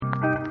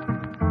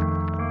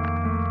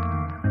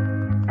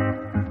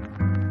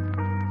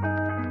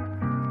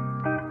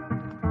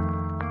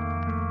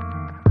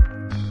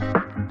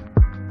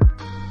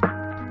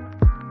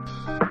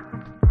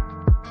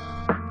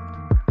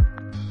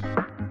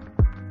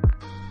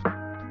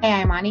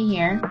Hey, Imani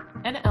here,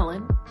 And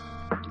Ellen,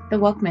 the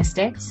Woke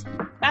Mystics.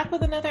 back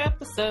with another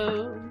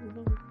episode.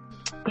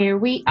 Here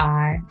we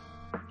are.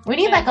 We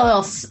need Yeah. like a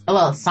little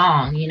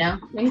song, you know?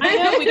 I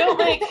know we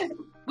don't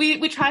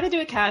we try to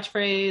do a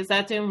catchphrase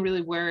that didn't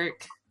really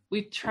work.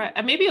 We try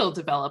maybe it'll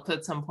develop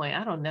at some point.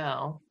 I don't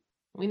know.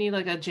 We need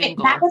like a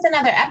jingle. That was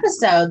another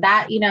episode.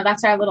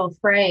 That's our little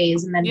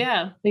phrase, and then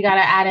Yeah, we got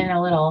to add in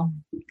a little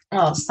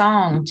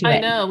song to I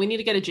it. know. We need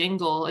to get a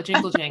jingle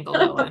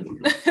going.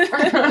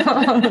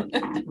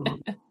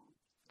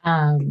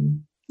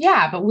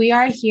 Yeah, but we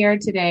are here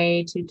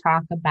today to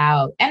talk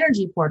about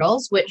energy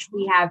portals, which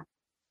we have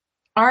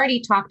already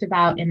talked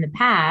about in the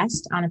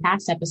past on a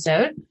past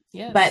episode.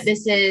 Yes. But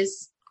this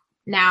is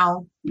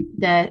now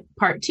the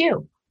part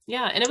 2.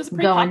 Yeah, and it was a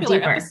pretty Going popular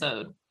deeper.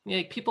 episode.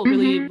 Like people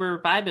really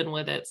were vibing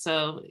with it.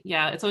 So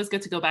yeah, it's always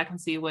good to go back and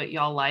see what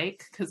y'all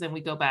like, because then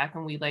we go back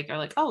and we are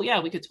like, oh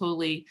yeah, we could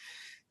totally,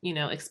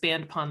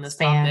 expand upon this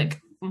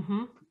topic.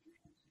 Mm-hmm.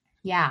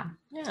 Yeah.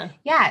 Yeah.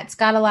 Yeah, it's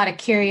got a lot of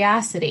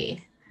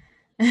curiosity.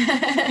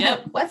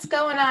 Yep. What's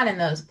going on in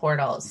those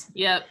portals?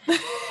 Yep.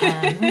 A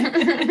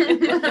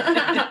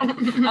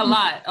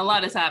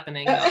lot is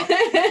happening.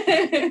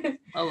 Though.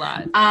 A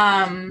lot.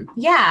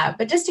 Yeah,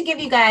 but just to give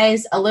you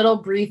guys a little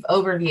brief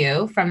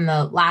overview from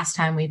the last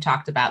time we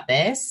talked about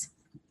this.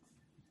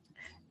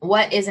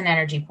 What is an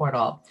energy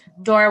portal?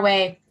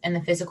 Doorway in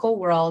the physical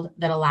world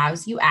that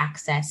allows you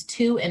access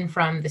to and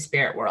from the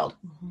spirit world.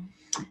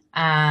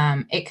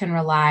 Mm-hmm. It can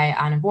rely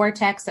on a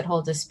vortex that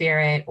holds a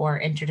spirit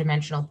or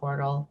interdimensional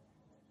portal.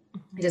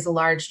 It is a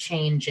large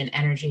change in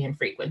energy and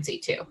frequency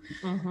too.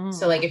 Mm-hmm.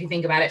 So like if you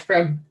think about it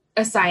from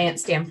a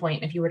science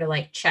standpoint, if you were to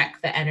like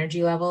check the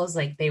energy levels,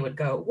 like they would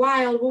go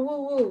wild, woo,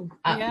 woo, woo.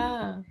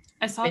 Yeah.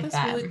 I saw this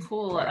really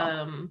cool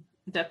portal.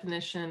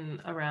 definition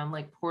around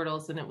like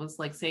portals, and it was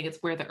like saying it's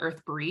where the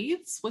earth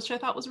breathes, which I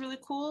thought was really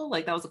cool.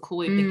 Like that was a cool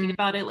way of thinking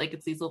about it. Like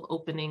it's these little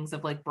openings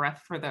of like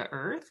breath for the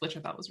earth, which I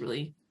thought was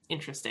really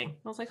interesting.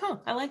 I was like,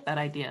 I like that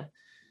idea.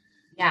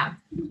 Yeah.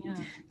 Yeah.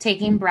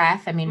 Taking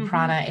breath. I mean,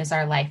 prana is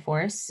our life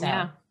force. So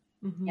yeah.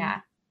 Mm-hmm.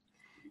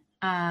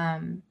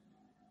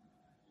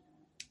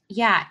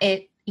 Yeah.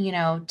 It,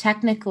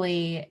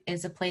 technically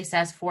is a place that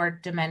has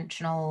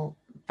 4-dimensional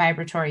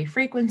vibratory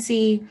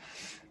frequency.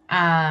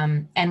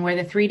 And where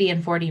the 3D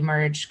and 4D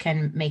merge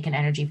can make an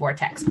energy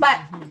vortex. But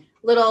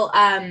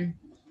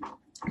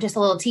just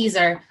a little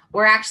teaser,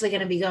 we're actually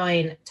going to be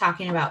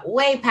talking about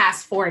way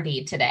past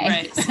 4D today.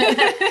 Right.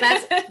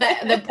 That's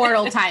the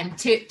portal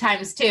times 2.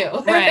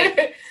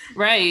 Right.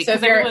 Right. So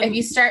if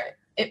you start,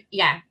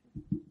 yeah.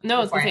 No,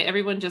 I was gonna say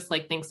everyone just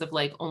like thinks of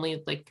like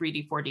only like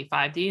 3D, 4D,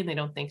 5D, and they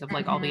don't think of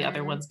like all the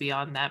other ones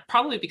beyond that.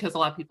 Probably because a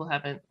lot of people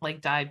haven't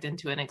like dived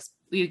into it. And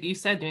you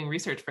said doing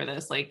research for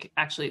this, like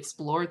actually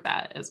explored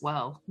that as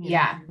well.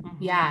 Yeah.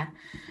 Yeah.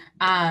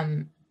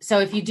 So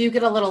if you do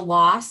get a little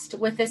lost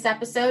with this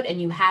episode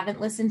and you haven't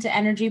listened to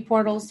Energy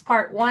Portals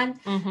Part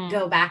 1,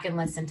 go back and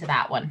listen to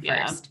that one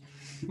first.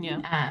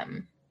 Yeah.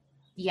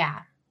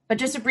 Yeah. But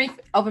just a brief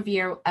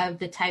overview of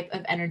the type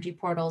of energy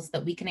portals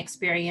that we can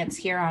experience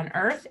here on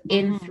Earth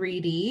in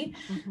 3D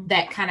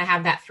that kind of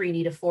have that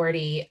 3D to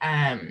 4D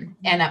and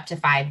up to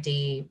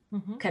 5D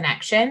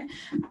connection.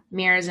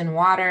 Mirrors in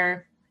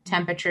water,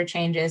 temperature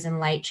changes and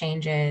light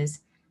changes,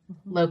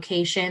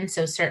 location.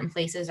 So certain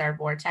places are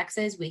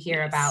vortexes. We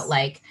hear about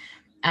like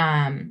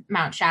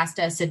Mount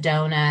Shasta,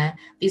 Sedona.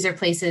 These are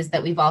places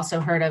that we've also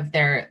heard of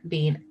there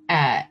being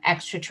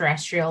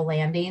extraterrestrial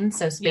landings,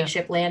 so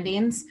spaceship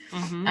landings,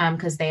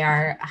 because they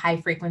are high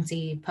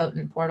frequency,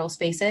 potent portal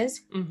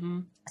spaces.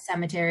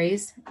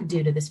 Cemeteries,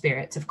 due to the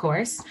spirits, of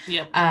course.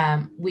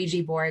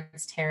 Ouija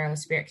boards, tarot,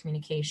 spirit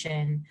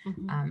communication,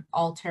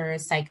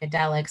 altars,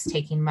 psychedelics,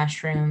 taking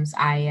mushrooms,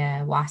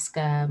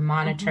 ayahuasca,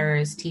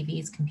 monitors,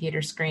 TVs,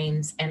 computer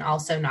screens, and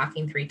also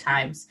knocking 3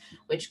 times,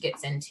 which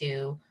gets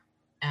into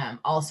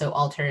also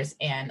altars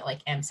and like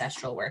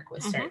ancestral work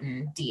with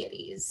certain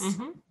deities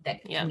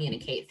that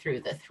communicate through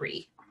the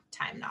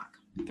 3-time knock.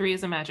 3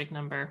 is a magic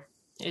number.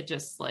 It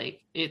just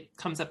like it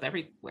comes up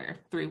everywhere.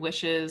 3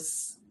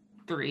 wishes,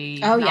 3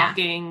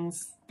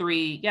 knockings,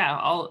 3. Yeah,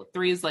 all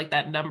 3 is like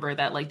that number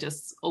that like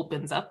just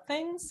opens up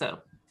things. So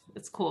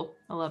it's cool.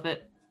 I love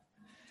it.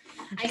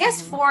 I guess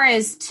 4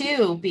 is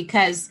 2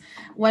 because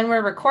when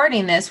we're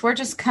recording this, we're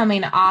just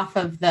coming off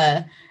of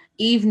the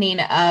evening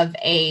of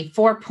a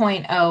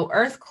 4.0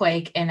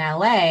 earthquake in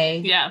LA.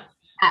 Yeah.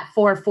 At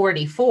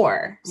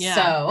 4:44. Yeah.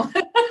 So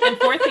and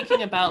 4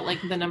 thinking about like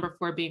the number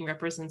 4 being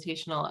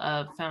representational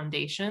of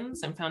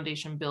foundations and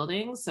foundation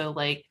buildings. So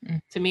like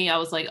to me, I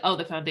was like, oh,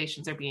 the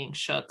foundations are being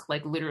shook,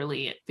 like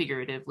literally,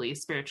 figuratively,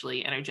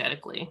 spiritually,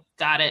 energetically.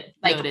 Got it.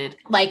 Noted.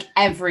 Like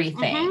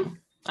everything.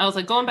 I was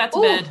like, going back to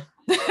bed.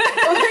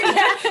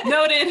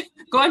 Noted.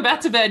 Going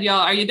back to bed, y'all.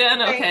 Are you done?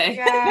 Okay.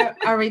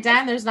 Are we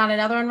done? There's not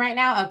another one right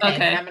now? Okay.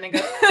 Then I'm going to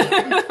go.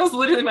 That was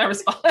literally my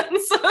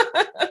response.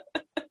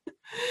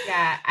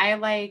 Yeah.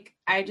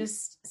 I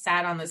just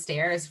sat on the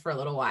stairs for a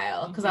little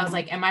while because I was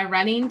like, am I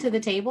running to the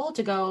table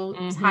to go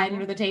hide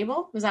under the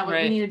table? Is that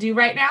what we need to do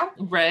right now?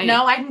 Right.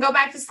 No, I can go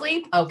back to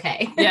sleep.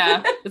 Okay.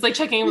 Yeah. It's like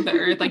checking in with the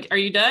earth. Like, are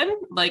you done?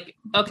 Like,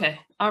 okay.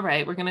 All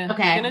right.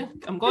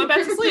 I'm going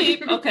back to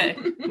sleep. Okay.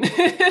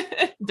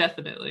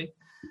 Definitely.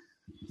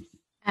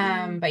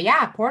 But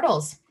yeah,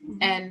 portals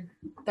and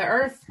the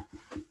earth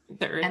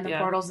and the yeah.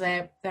 portals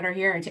that are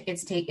here.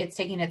 It's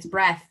taking its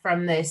breath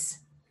from this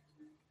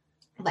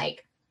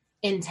like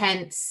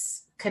intense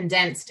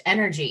condensed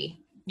energy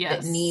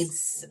that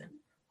needs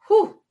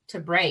to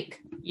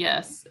break.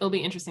 Yes. It'll be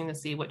interesting to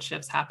see what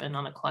shifts happen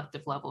on a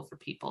collective level for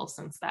people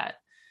since that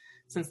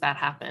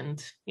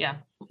happened. Yeah.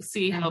 We'll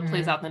see how it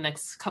plays out in the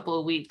next couple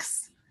of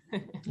weeks.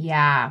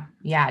 Yeah,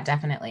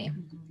 definitely.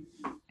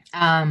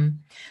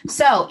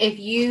 So if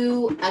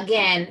you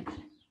again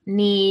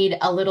need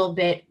a little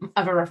bit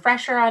of a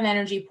refresher on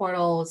energy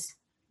portals,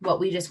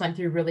 what we just went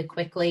through really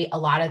quickly, a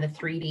lot of the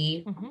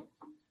 3D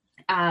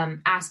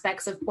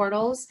aspects of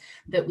portals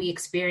that we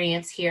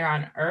experience here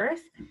on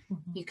Earth,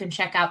 you can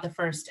check out the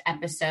first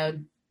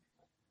episode.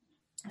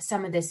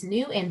 Some of this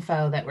new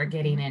info that we're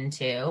getting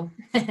into.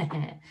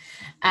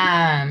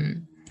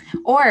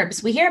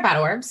 Orbs. We hear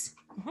about orbs.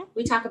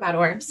 We talk about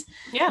orbs.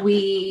 Yeah.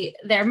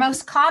 They're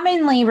most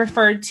commonly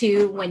referred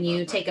to when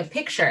you take a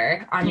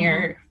picture on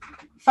your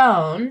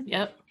phone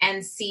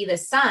and see the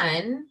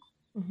sun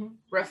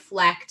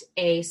reflect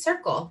a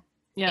circle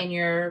in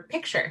your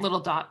picture. Little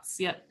dots.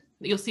 Yep.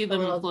 You'll see them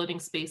in floating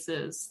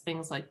spaces,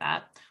 things like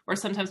that. Or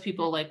sometimes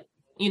people like,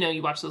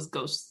 you watch those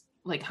ghosts,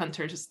 like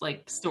hunters,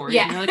 like stories.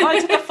 Yeah. And you're like, oh,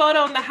 I took a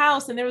photo in the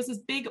house and there was this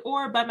big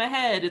orb by my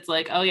head. It's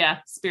like, oh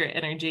yeah, spirit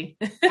energy.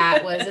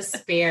 That was a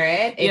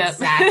spirit.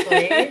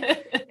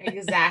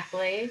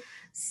 Exactly.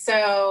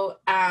 So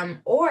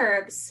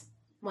orbs,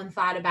 when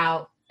thought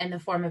about in the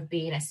form of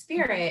being a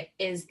spirit,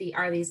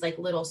 are these like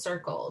little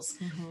circles.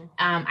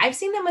 I've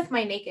seen them with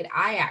my naked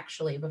eye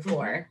actually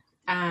before.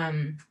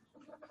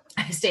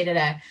 I stayed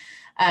at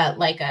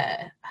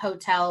a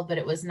hotel, but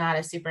it was not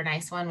a super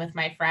nice one with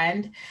my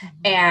friend.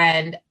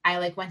 And I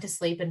like went to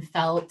sleep and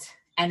felt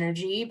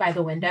energy by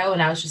the window.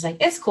 And I was just like,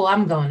 it's cool.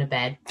 I'm going to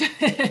bed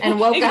and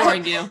woke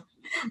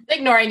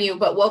ignoring you,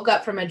 but woke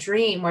up from a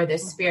dream where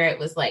this spirit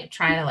was like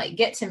trying to like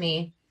get to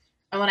me.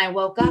 And when I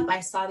woke up,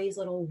 I saw these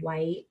little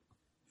white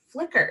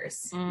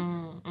flickers.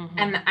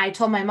 And I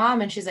told my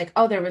mom and she's like,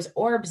 oh, there was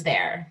orbs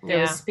there.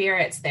 There was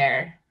spirits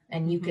there.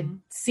 And you could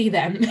see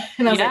them.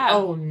 And I was like,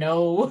 oh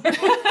no.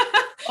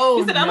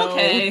 He said, I'm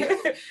okay.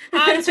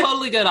 I'm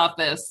totally good off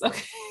this.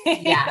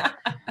 Okay. Yeah.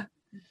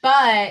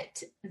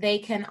 But they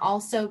can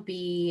also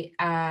be,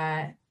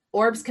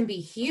 orbs can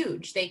be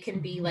huge. They can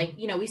be like,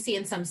 we see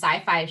in some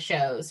sci-fi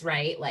shows,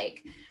 right?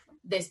 Like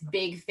this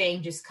big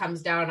thing just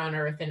comes down on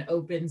Earth and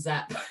opens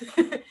up.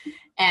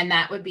 And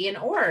that would be an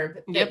orb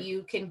that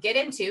you can get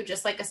into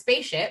just like a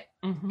spaceship.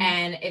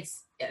 And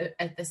it's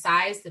at the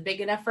size, big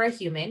enough for a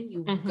human.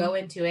 You go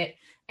into it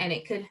and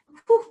it could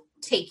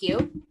take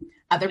you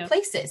other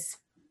places,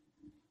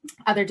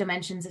 other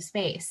dimensions of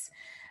space.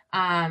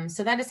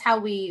 So that is how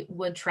we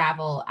would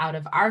travel out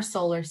of our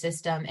solar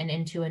system and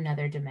into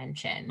another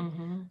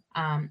dimension.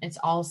 It's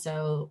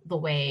also the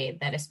way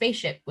that a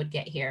spaceship would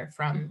get here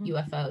from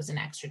UFOs and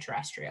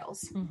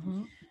extraterrestrials.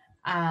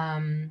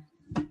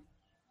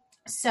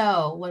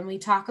 So when we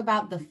talk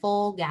about the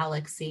full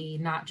galaxy,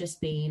 not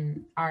just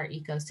being our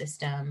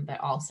ecosystem,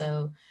 but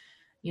also,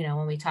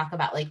 when we talk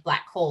about like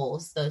black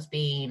holes, those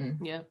being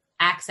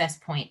access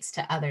points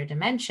to other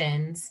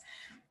dimensions,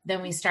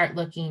 then we start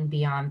looking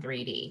beyond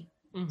 3D.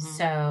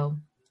 So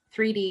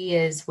 3D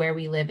is where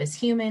we live as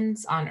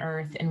humans on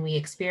Earth, and we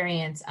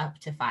experience up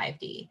to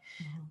 5D.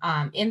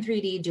 In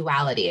 3D,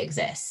 duality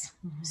exists.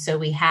 So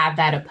we have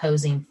that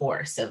opposing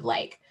force of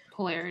like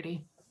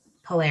polarity,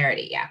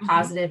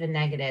 positive and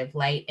negative,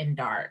 light and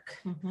dark.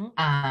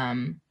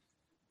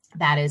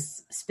 That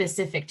is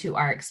specific to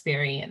our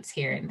experience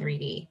here in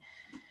 3D.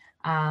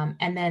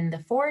 And then the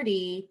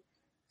 4D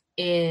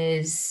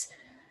is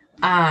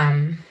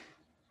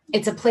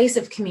it's a place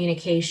of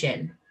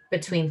communication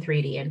between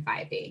 3D and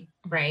 5D,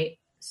 right?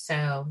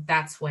 So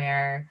that's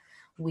where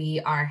we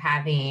are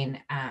having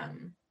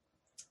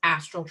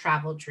astral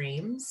travel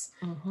dreams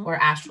or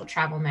astral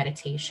travel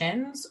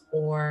meditations,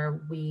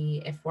 or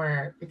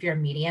if you're a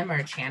medium or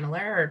a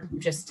channeler or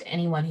just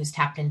anyone who's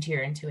tapped into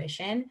your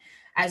intuition,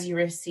 as you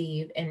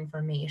receive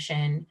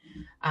information,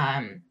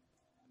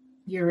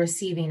 you're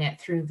receiving it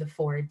through the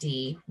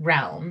 4D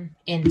realm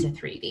into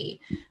 3D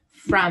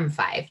from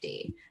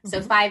 5D.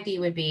 So 5D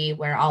would be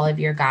where all of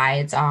your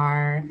guides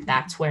are.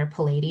 That's where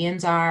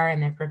Palladians are,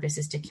 and their purpose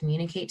is to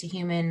communicate to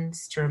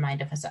humans, to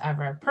remind us of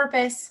our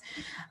purpose.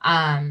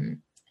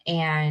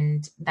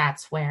 And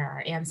that's where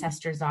our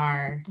ancestors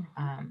are.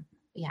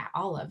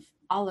 All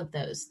of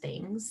those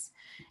things.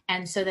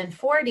 And so then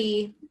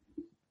 4D,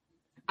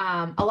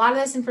 a lot of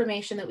this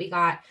information that we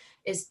got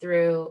is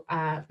through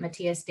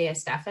Matthias de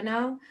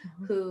Stefano,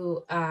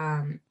 who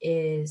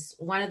is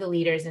one of the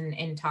leaders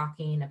in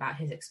talking about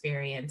his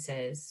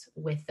experiences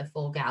with the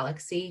full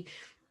galaxy.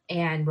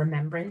 and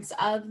remembrance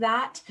of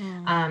that.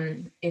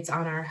 It's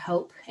on our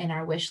hope and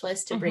our wish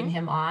list to bring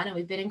him on, and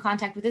we've been in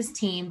contact with his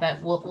team,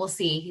 but we'll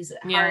see. He's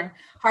a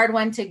hard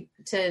one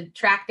to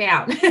track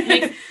down.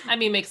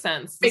 Makes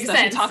sense. The stuff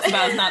he talks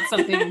about is not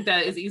something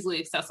that is easily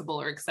accessible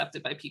or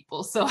accepted by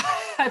people, so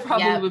I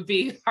probably would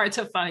be hard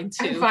to find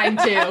too.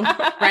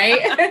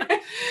 Right?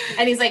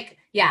 And he's like,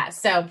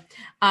 so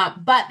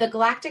but the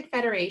Galactic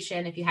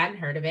Federation, if you hadn't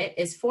heard of it,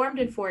 is formed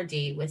in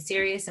 4D with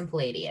Sirius and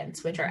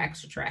Pleiadians, which are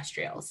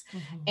extraterrestrials.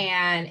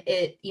 And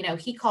it,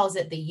 he calls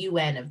it the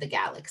UN of the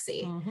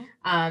galaxy.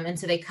 And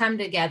so they come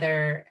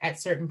together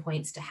at certain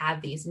points to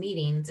have these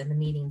meetings, and the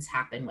meetings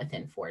happen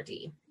within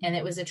 4D. And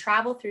it was a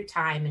travel through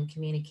time and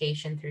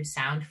communication through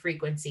sound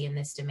frequency in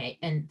this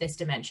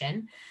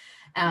dimension.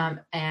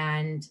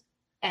 And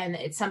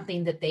it's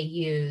something that they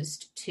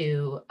used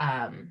to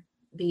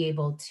be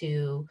able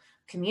to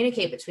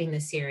communicate between the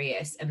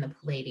Sirius and the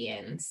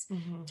Pleiadians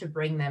to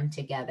bring them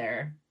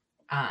together,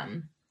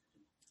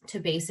 to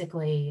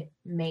basically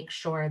make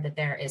sure that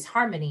there is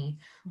harmony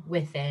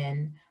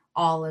within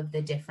all of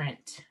the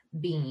different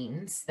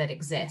beings that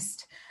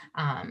exist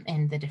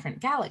in the different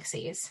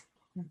galaxies.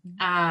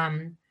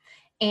 And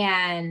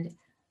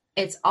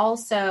it's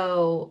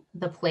also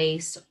the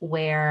place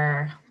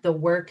where the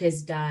work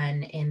is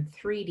done in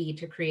 3D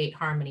to create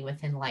harmony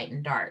within light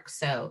and dark.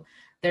 So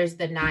there's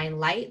the 9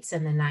 lights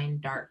and the 9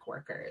 dark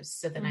workers.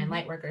 So the 9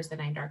 light workers, the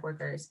 9 dark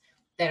workers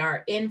that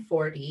are in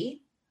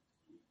 4D,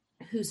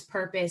 whose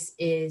purpose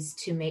is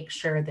to make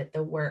sure that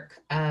the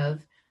work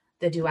of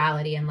the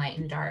duality in light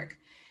and dark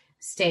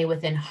stay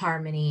within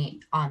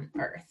harmony on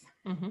Earth.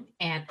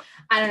 And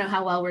I don't know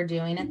how well we're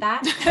doing at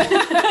that.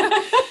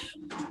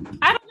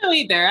 I don't know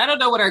either. I don't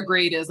know what our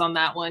grade is on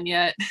that one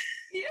yet.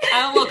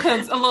 I'm a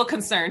little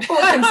concerned.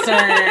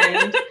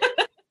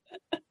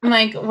 I'm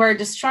like, we're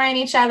destroying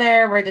each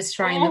other. We're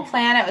destroying the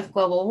planet with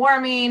global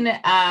warming.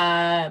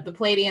 The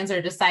Pleiadians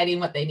are deciding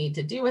what they need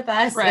to do with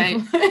us.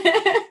 Right.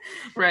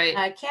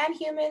 Can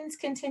humans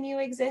continue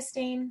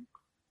existing?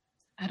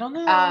 I don't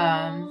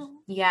know.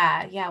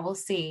 Yeah, we'll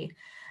see.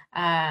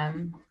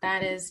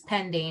 That is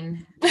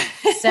pending.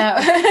 So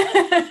we'll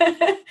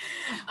see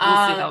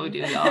how we do,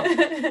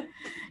 y'all.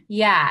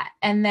 Yeah.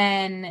 And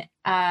then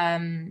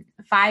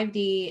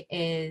 5D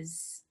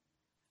is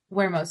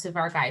where most of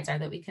our guides are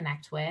that we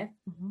connect with.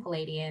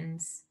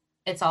 Pleiadians.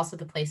 It's also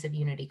the place of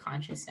unity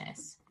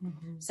consciousness.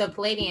 So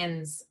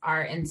Pleiadians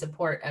are in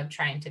support of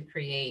trying to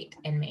create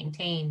and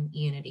maintain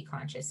unity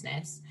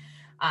consciousness,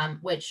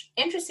 which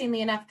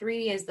interestingly enough,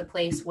 3D is the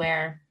place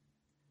where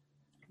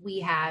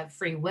we have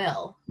free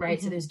will,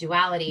 right? So there's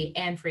duality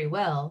and free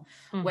will,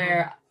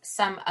 where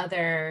some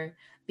other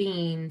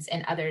beings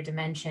in other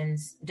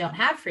dimensions don't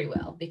have free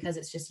will because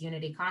it's just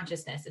unity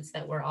consciousness. It's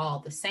that we're all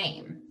the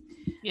same.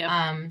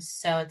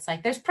 So it's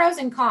like there's pros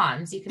and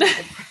cons. You can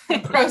make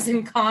a pros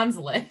and cons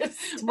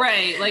list.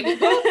 Right. Like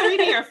go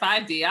 3D or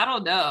 5D. I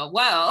don't know.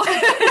 Well.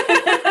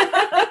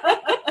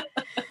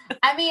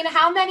 I mean,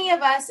 how many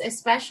of us,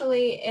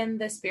 especially in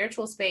the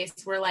spiritual space,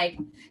 were like,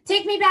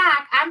 take me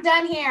back. I'm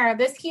done here.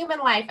 This human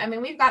life. I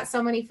mean, we've got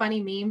so many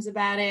funny memes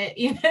about it.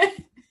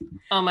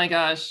 Oh my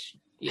gosh.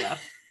 Yeah.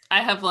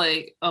 I have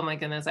like, oh my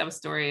goodness. I have a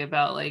story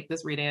about like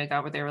this reading I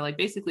got where they were like,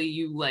 basically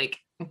you like,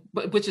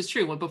 which is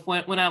true.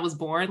 When I was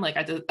born, like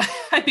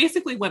I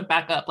basically went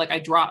back up, like I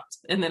dropped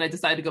and then I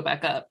decided to go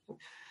back up.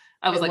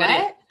 I was like,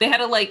 they had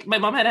to like, my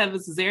mom had to have a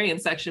cesarean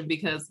section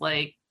because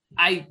like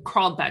I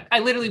crawled back. I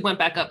literally went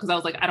back up because I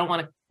was like, I don't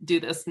want to do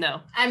this.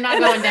 No, I'm not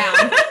going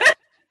down.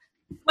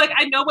 Like,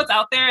 I know what's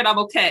out there and I'm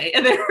okay.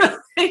 And they're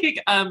like,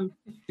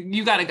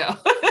 you got to go.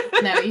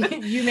 No,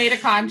 you made a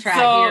contract.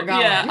 So, you're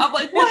going. Yeah, I'm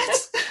like,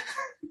 what?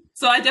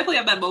 So I definitely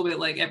have that moment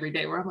like every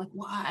day where I'm like,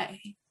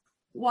 why?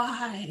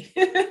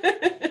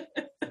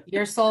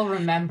 Your soul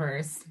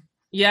remembers.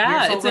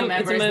 Yeah, it's in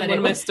one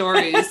of my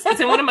stories. It's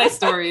in one of my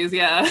stories.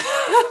 Yeah.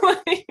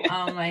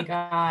 Oh my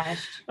gosh.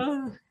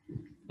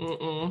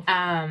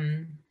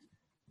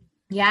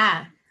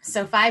 Yeah.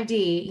 So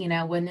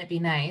 5D, wouldn't it be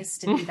nice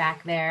to be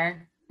back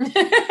there?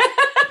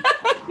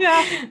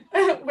 Yeah.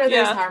 Where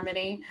there's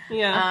harmony.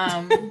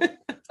 Yeah.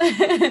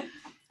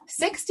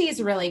 60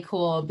 is really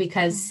cool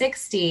because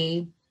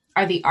 60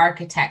 are the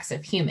architects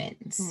of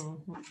humans.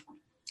 Mm-hmm.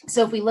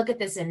 So if we look at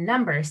this in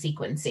number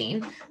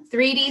sequencing,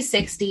 3D,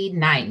 60,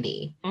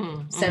 90.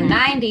 Mm-hmm. So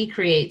 90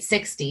 creates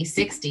 60,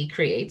 60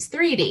 creates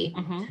 3D.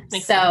 Mm-hmm.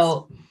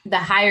 So the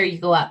higher you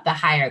go up, the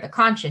higher the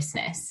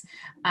consciousness,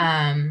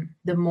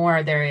 the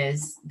more there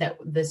is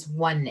this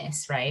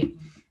oneness, right?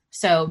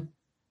 So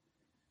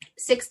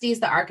 60 is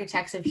the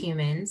architects of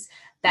humans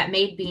that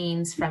made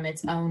beings from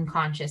its own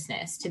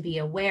consciousness to be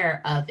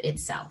aware of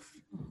itself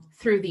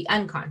through the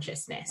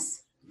unconsciousness.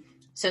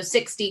 So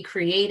 60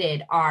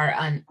 created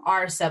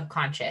our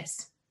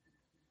subconscious,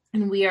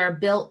 and we are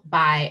built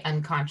by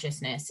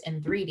unconsciousness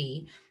in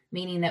 3D,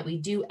 meaning that we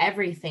do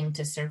everything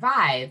to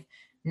survive,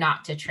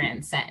 not to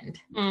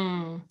transcend.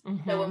 Mm-hmm.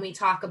 So when we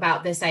talk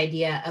about this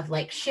idea of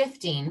like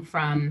shifting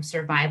from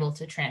survival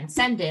to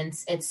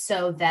transcendence, it's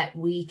so that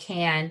we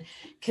can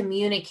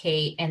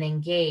communicate and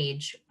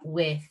engage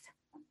with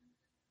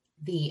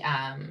the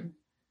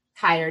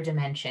higher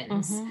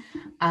dimensions.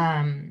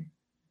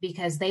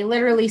 Because they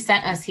literally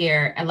sent us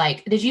here.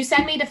 Like, did you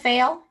send me to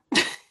fail?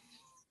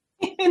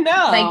 No.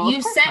 Like,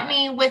 you sent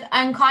me with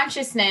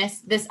unconsciousness,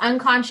 this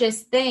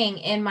unconscious thing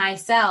in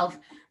myself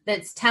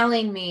that's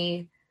telling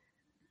me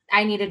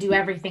I need to do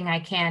everything I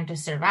can to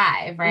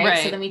survive,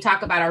 right? So then we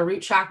talk about our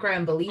root chakra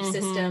and belief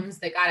systems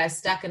that got us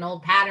stuck in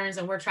old patterns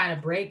and we're trying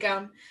to break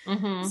them.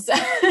 So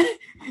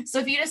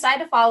if you decide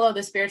to follow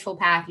the spiritual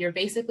path, you're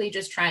basically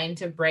just trying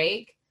to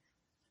break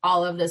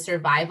all of the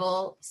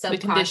survival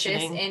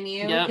subconscious in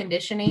you,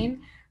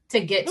 conditioning, to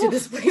get to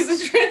this place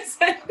of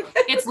transcendence.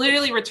 It's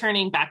literally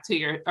returning back to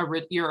your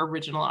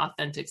original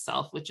authentic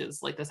self, which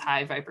is like this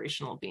high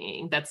vibrational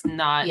being that's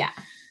not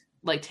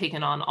like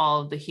taken on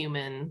all of the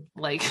human,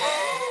 like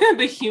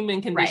the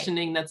human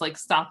conditioning that's like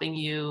stopping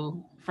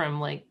you from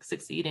like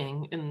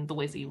succeeding in the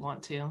ways that you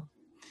want to.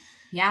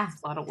 Yeah.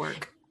 It's a lot of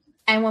work.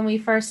 And when we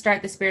first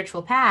start the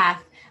spiritual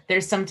path,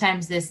 there's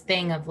sometimes this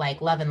thing of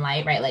like love and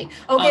light, right? Like,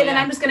 okay, then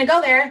I'm just going to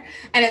go there.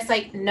 And it's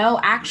like, no,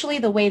 actually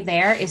the way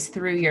there is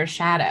through your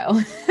shadow.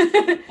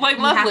 Like,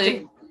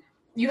 lovely.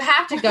 You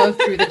have to go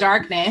through the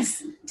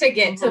darkness to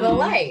get to the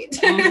light.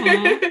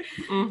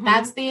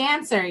 That's the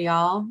answer,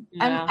 y'all.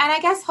 And I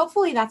guess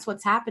hopefully that's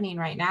what's happening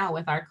right now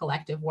with our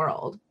collective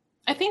world.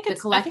 I think the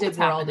collective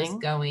world is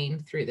going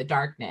through the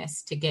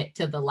darkness to get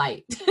to the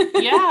light.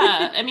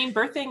 Yeah. I mean,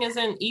 birthing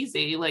isn't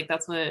easy. Like,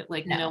 that's what,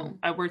 like, you know,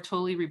 we're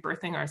totally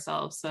rebirthing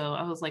ourselves. So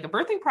I was like, a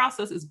birthing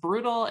process is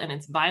brutal and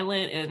it's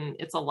violent and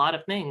it's a lot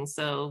of things.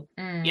 So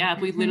if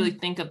we literally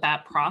think of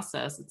that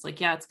process, it's like,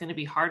 it's going to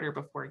be harder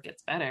before it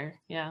gets better.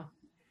 Yeah.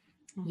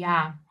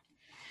 Yeah.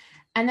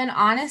 And then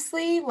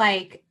honestly,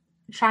 like,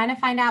 trying to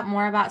find out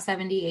more about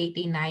 70,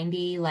 80,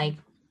 90, like,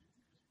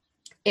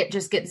 it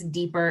just gets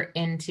deeper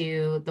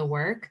into the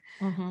work.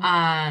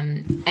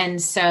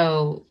 And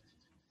so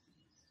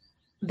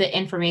the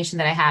information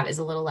that I have is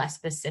a little less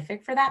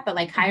specific for that, but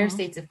like higher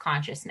states of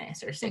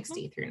consciousness are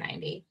 60 through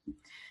 90.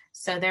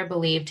 So they're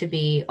believed to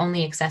be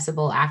only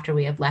accessible after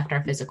we have left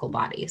our physical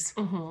bodies.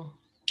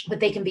 But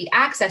they can be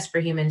accessed for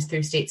humans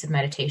through states of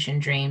meditation,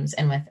 dreams,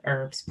 and with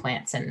herbs,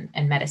 plants, and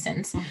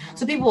medicines.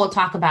 So people will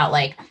talk about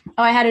like,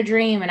 oh, I had a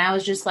dream and I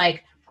was just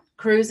like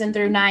cruising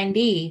through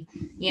 9D,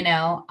 you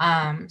know?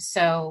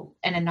 So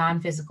in a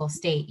non-physical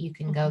state, you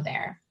can go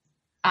there.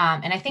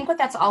 And I think what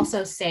that's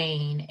also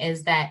saying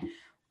is that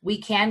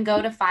we can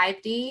go to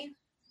 5D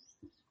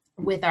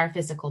with our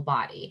physical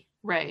body.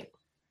 Right.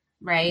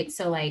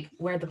 So like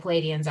where the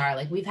Pleiadians are,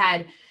 like we've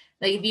had,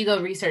 like if you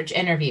go research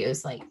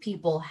interviews, like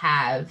people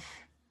have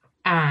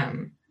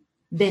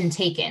been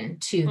taken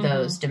to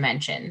those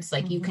dimensions.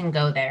 Like you can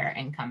go there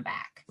and come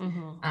back.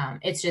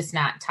 It's just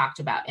not talked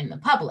about in the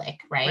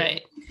public,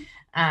 right?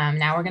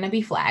 Now we're going to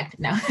be flagged.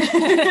 No.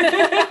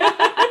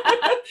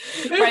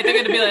 Right. They're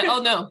going to be like,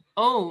 oh no.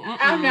 Oh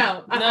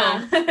no.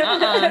 No.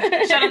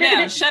 Shut it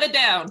down. Shut it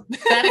down.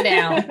 Shut it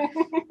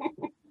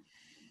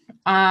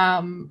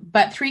down.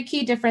 But 3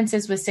 key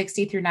differences with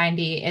 60 through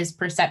 90 is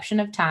perception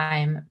of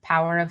time,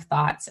 power of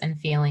thoughts, and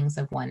feelings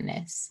of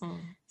oneness.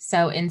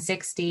 So in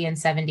 60 and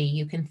 70,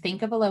 you can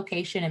think of a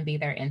location and be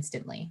there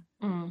instantly,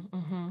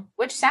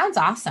 which sounds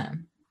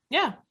awesome.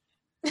 Yeah.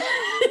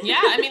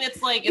 I mean,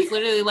 it's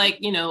literally like,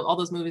 you know, all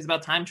those movies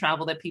about time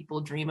travel that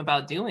people dream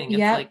about doing. It's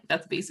like,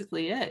 that's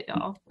basically it,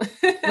 y'all.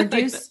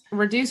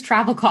 Reduce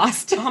travel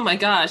cost. Oh my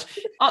gosh.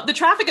 The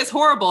traffic is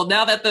horrible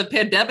now that the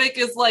pandemic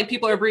is like,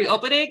 people are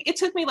reopening. It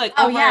took me like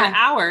over an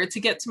hour to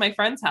get to my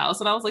friend's house.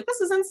 And I was like, this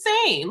is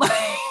insane.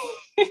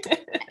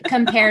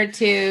 Compared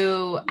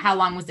to how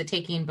long was it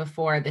taking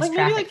before this like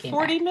traffic maybe like came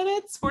 40 back?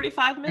 minutes,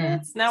 45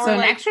 minutes. Now so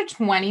we're an extra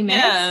 20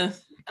 minutes. Yeah.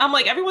 I'm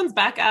like, everyone's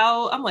back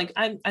out. I'm like,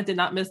 I did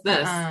not miss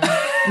this.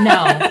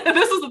 No.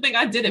 This is the thing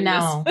I didn't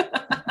miss.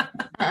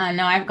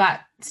 No, I've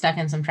got stuck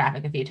in some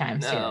traffic a few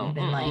times too. And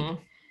been like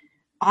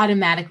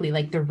automatically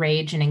like the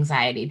rage and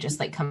anxiety just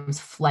like comes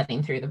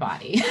flooding through the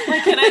body.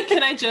 Like,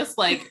 can I just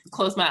like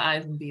close my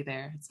eyes and be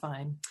there? It's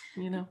fine.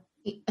 You know?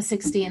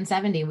 60 and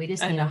 70. We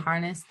just need to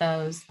harness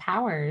those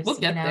powers. We'll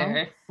get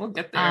there.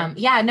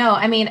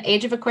 I mean,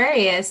 Age of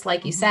Aquarius,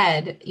 like you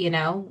said, you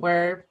know,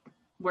 we're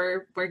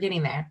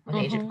getting there with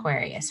Age of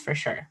Aquarius for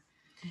sure.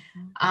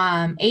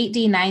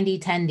 8D,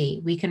 9D,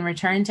 10D, we can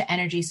return to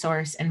energy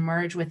source and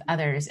merge with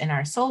others in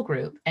our soul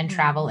group and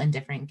travel in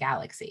different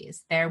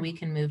galaxies. There we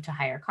can move to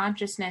higher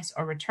consciousness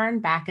or return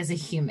back as a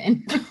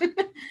human.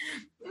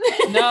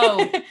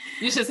 No,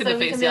 you should see the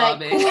face y'all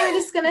made. We're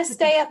just going to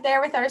stay up there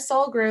with our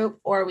soul group,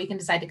 or we can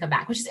decide to come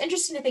back, which is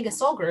interesting to think of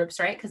soul groups,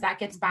 right? Because that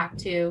gets back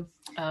to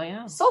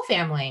soul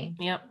family.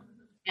 Yep.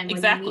 And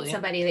when you meet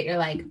somebody that you're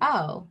like,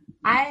 oh,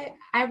 I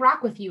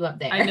rock with you up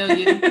there. I know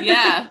you.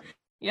 Yeah.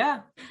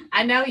 Yeah.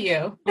 I know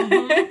you.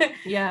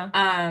 Yeah.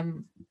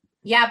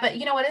 But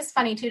you know what is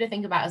funny too to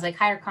think about is like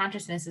higher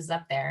consciousness is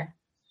up there.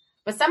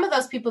 But some of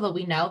those people that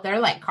we know,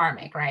 they're like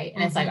karmic, right?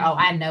 And it's like, oh,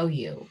 I know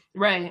you.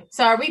 Right.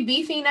 So are we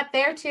beefing up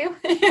there too?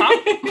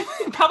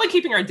 Probably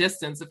keeping our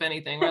distance, if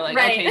anything. We're like,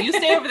 okay, you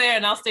stay over there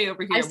and I'll stay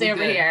over here. I stay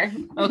over here.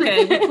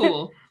 Okay,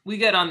 cool. We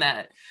good on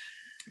that.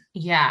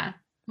 Yeah.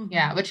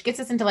 Yeah, which gets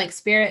us into like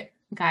spirit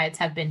guides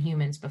have been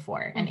humans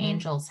before, and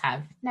angels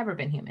have never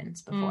been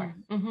humans before.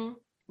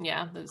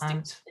 Yeah, those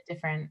the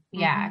different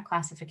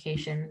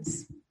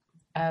classifications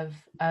of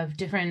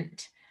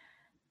different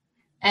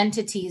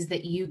entities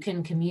that you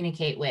can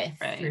communicate with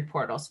through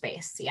portal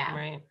space. Yeah.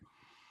 Right.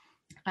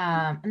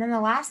 And then the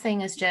last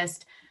thing is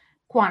just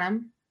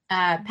quantum.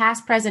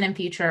 Past, present, and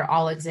future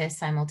all exist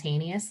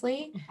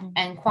simultaneously.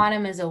 And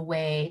quantum is a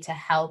way to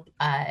help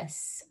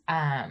us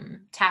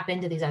tap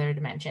into these other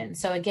dimensions.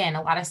 So again,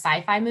 a lot of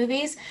sci-fi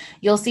movies,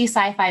 you'll see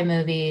sci-fi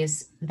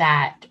movies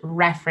that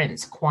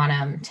reference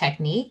quantum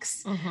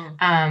techniques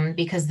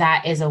because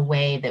that is a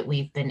way that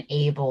we've been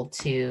able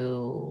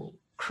to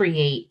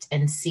create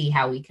and see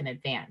how we can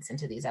advance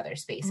into these other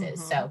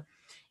spaces. So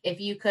if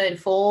you could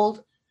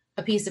fold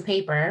a piece of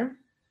paper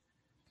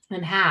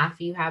in half,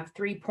 you have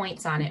 3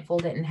 points on it,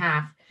 fold it in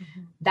half.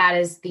 That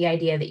is the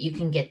idea that you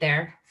can get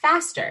there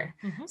faster.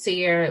 So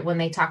when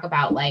they talk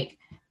about like,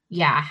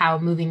 how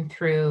moving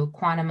through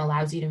quantum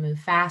allows you to move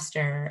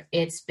faster,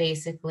 it's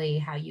basically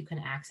how you can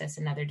access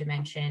another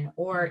dimension,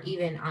 or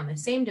even on the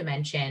same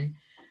dimension,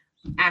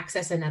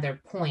 access another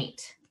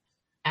point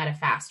at a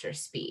faster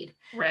speed,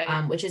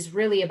 which is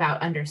really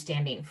about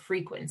understanding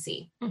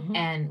frequency.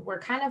 And we're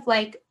kind of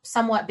like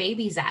somewhat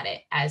babies at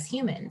it as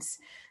humans.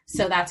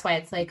 So that's why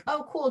it's like,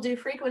 oh, cool, do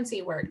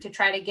frequency work to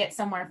try to get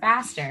somewhere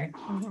faster.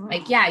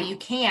 Like, yeah, you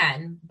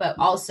can, but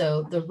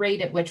also the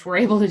rate at which we're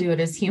able to do it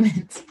as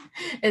humans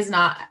is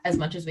not as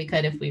much as we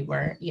could if we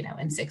were,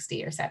 in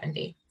 60 or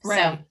 70.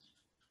 So,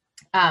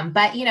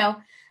 but,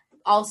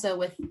 also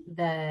with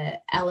the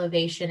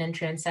elevation and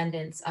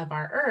transcendence of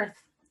our Earth,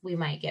 we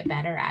might get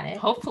better at it.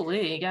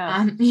 Hopefully,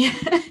 yeah.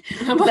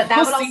 But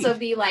that would also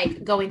be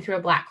like going through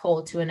a black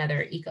hole to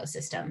another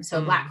ecosystem. So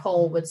a black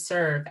hole would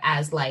serve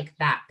as like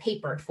that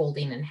paper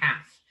folding in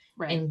half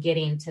and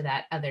getting to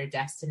that other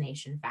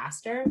destination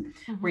faster,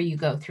 where you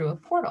go through a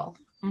portal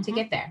to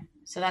get there.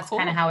 So that's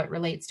kind of how it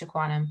relates to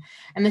quantum.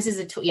 And this is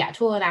a tool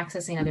in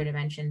accessing other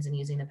dimensions and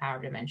using the power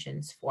of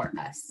dimensions for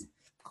us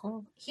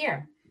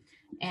here.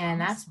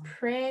 And that's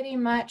pretty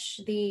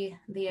much the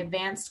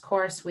advanced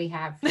course we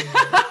have for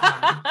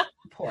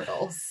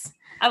portals.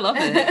 I love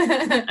it.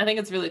 I think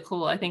it's really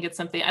cool. I think it's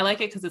something, I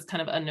like it because it's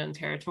kind of unknown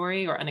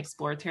territory or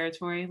unexplored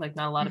territory. Like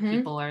not a lot of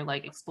people are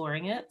like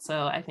exploring it.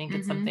 So I think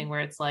it's something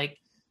where it's like,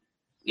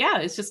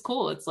 it's just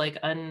cool. It's like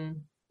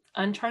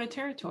uncharted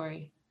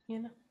territory,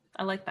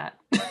 I like that.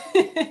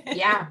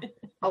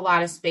 A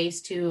lot of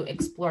space to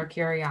explore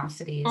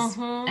curiosities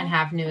and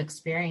have new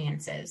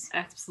experiences.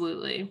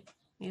 Absolutely.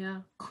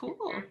 Yeah,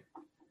 cool.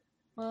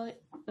 Well,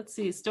 let's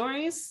see.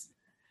 Story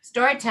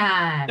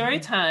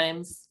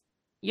times.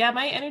 Yeah,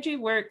 my energy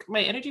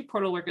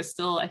portal work is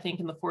still, I think,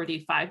 in the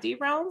 4D, 5D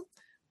realm,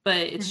 but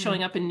it's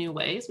showing up in new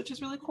ways, which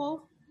is really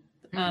cool.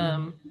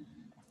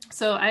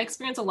 So I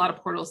experience a lot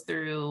of portals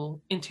through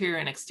interior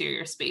and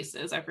exterior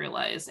spaces, I've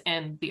realized,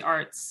 and the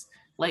arts.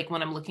 Like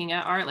when I'm looking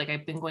at art, like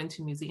I've been going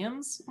to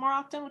museums more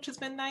often, which has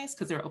been nice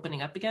because they're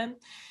opening up again.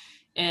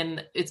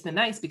 And it's been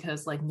nice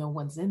because like no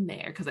one's in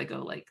there because I go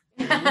like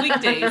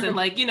weekdays and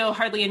like,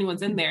 hardly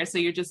anyone's in there. So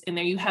you're just in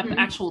there. You have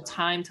actual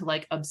time to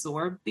like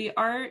absorb the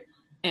art,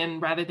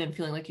 and rather than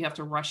feeling like you have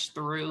to rush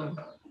through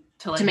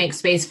to make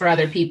space for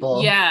other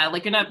people. Yeah.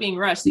 Like you're not being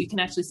rushed. So you can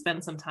actually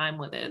spend some time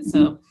with it.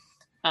 So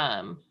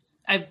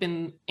I've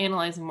been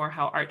analyzing more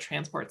how art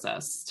transports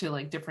us to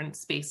like different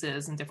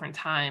spaces and different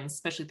times,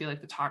 especially through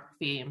like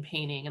photography and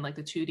painting and like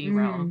the 2D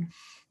realm.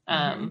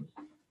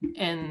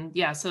 And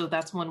so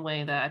that's one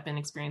way that I've been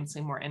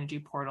experiencing more energy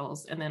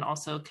portals, and then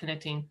also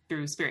connecting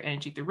through spirit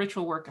energy through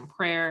ritual work and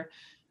prayer.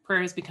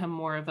 Prayer has become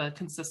more of a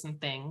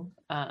consistent thing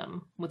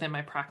within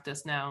my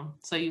practice now.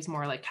 So I use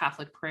more like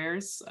Catholic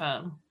prayers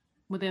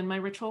within my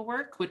ritual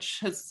work, which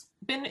has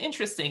been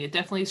interesting. It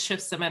definitely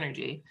shifts some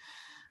energy.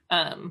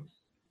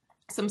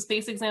 Some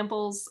space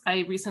examples.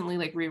 I recently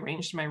like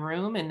rearranged my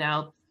room, and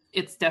now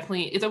it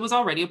was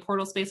already a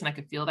portal space, and I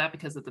could feel that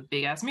because of the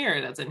big ass mirror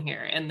that's in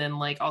here. And then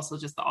like also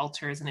just the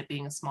altars and it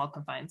being a small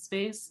confined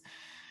space.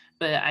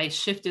 But I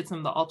shifted some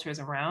of the altars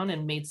around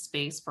and made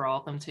space for all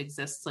of them to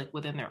exist like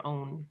within their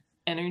own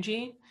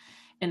energy.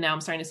 And now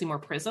I'm starting to see more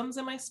prisms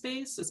in my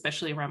space,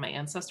 especially around my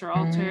ancestor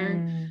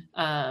altar.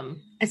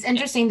 It's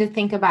interesting to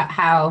think about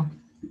how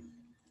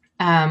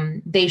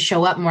they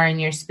show up more in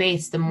your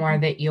space the more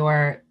that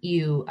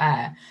you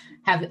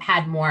have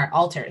had more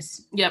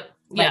altars. Yep.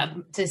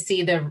 To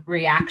see the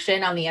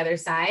reaction on the other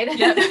side.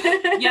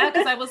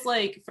 Because I was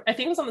like, I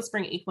think it was on the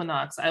spring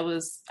equinox. I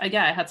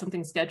had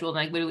something scheduled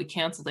and I literally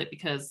canceled it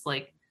because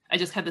like I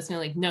just had this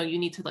feeling like, no, you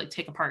need to like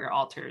take apart your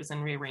altars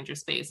and rearrange your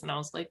space. And I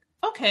was like,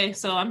 okay,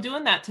 so I'm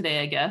doing that today,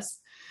 I guess.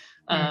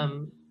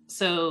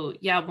 So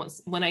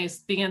when I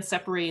began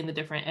separating the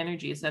different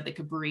energies that they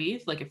could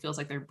breathe, like it feels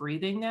like they're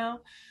breathing now.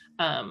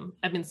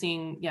 I've been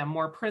seeing,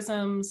 more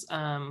prisms,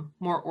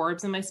 more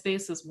orbs in my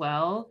space as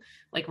well.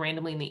 Like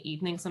randomly in the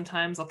evening,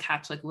 sometimes I'll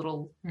catch like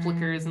little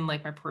flickers in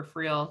like my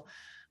peripheral,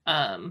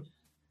 and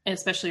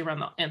especially around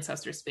the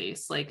ancestor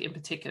space. Like in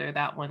particular,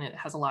 that one, it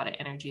has a lot of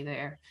energy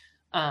there.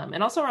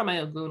 And also around my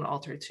Ogun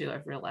altar too,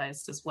 I've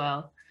realized as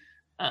well.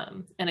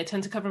 And I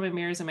tend to cover my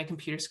mirrors and my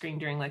computer screen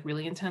during like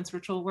really intense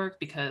ritual work,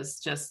 because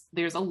just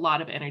there's a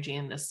lot of energy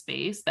in this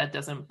space that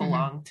doesn't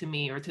belong to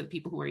me or to the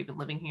people who are even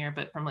living here,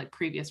 but from like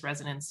previous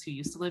residents who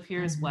used to live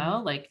here as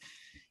well. Like,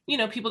 you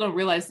know, people don't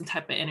realize the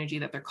type of energy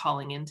that they're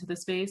calling into the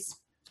space.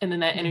 And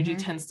then that energy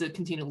tends to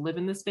continue to live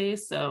in the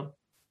space. So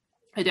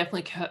I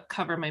definitely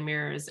cover my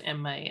mirrors and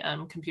my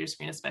computer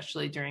screen,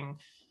 especially during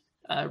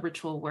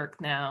ritual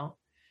work now.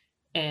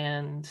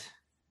 And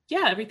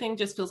yeah, everything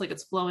just feels like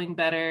it's flowing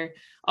better.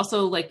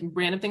 Also, like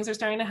random things are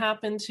starting to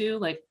happen too.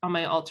 Like on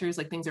my altars,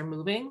 like things are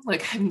moving.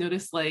 Like I've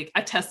noticed, like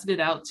I tested it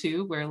out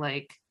too, where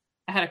like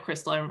I had a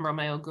crystal, I remember on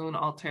my Ogun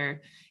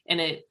altar, and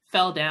it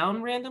fell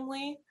down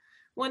randomly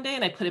one day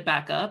and I put it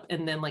back up.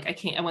 And then like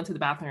I went to the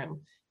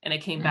bathroom and I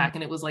came back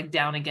and it was like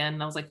down again.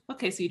 And I was like,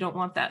 okay, so you don't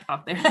want that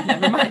out there.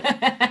 Never mind.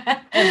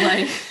 And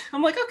like,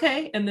 I'm like,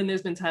 okay. And then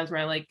there's been times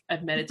where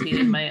I've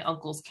meditated, my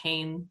uncle's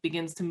cane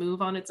begins to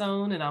move on its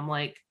own. And I'm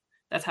like,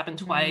 that's happened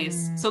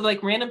twice. So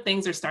like random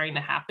things are starting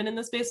to happen in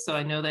this space. So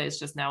I know that it's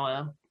just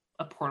now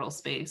a portal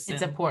space.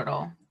 It's a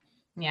portal.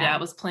 Yeah. I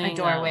was playing a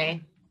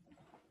doorway.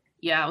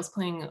 I was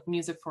playing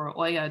music for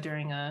Oya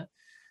during a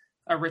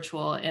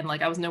ritual, and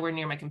like I was nowhere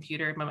near my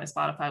computer, but my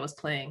Spotify was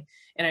playing.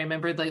 And I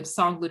remember the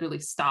song literally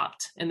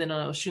stopped, and then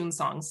an Oshun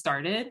song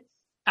started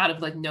out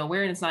of like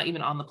nowhere, and it's not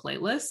even on the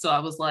playlist. So I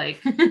was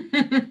like,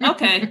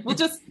 okay, we'll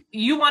just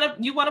you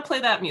want to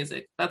play that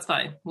music, that's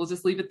fine, we'll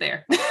just leave it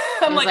there.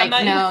 I'm like,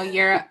 no,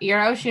 you're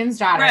Oshun's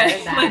daughter,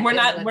 right? Like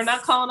we're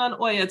not calling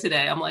on Oya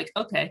today. I'm like,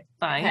 okay,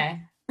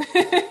 fine.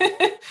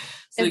 Okay.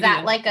 So, is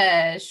that like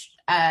a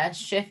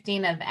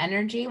shifting of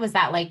energy? Was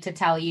that like to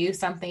tell you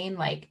something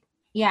like,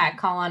 yeah,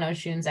 call on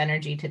Oshun's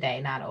energy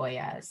today, not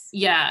Oya's?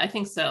 Yeah, I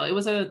think so. It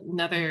was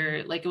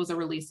another, like it was a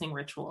releasing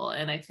ritual,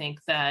 and I think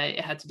that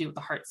it had to do with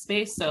the heart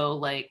space. So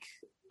like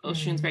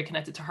Oshun's very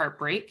connected to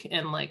heartbreak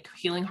and like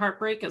healing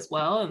heartbreak as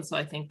well. And so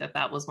I think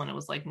that was when it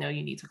was like, no,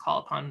 you need to call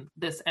upon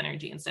this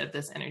energy instead of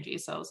this energy.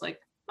 So I was like,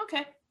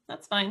 okay,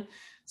 that's fine.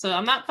 So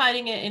I'm not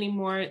fighting it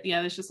anymore.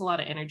 Yeah, there's just a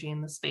lot of energy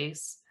in the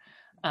space.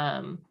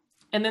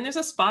 And then there's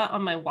a spot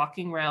on my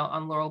walking route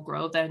on Laurel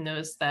Grove that I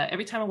noticed that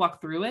every time I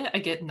walk through it, I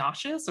get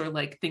nauseous, or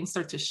like things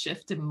start to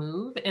shift and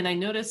move. And I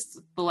noticed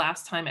the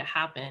last time it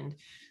happened,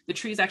 the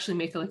trees actually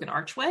make it like an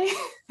archway.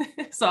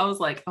 So I was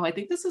like, oh, I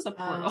think this is a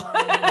portal.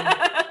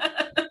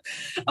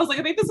 I was like,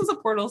 I think this is a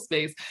portal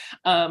space.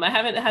 I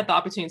haven't had the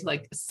opportunity to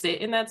like sit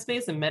in that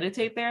space and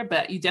meditate there,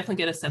 but you definitely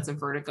get a sense of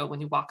vertigo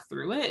when you walk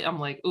through it. I'm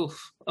like,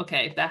 oof,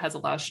 okay, that has a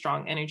lot of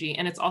strong energy.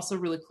 And it's also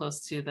really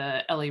close to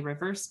the LA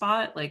River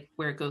spot, like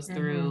where it goes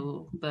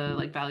through the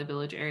like Valley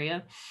Village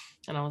area.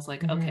 And I was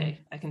like, okay,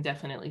 I can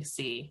definitely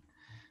see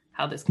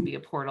how this can be a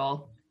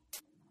portal.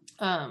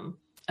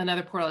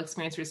 Another portal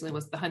experience recently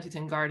was the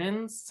Huntington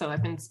Gardens. So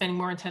I've been spending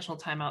more intentional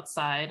time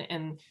outside,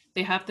 and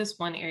they have this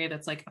one area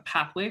that's like a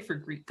pathway for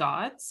Greek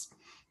gods.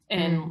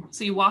 And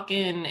so you walk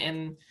in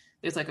and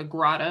there's like a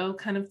grotto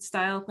kind of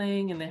style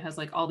thing, and it has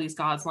like all these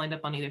gods lined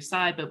up on either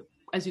side. But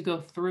as you go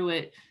through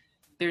it,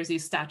 there's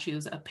these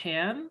statues of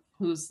Pan,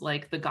 who's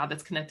like the god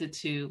that's connected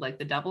to like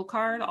the devil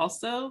card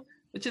also,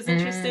 which is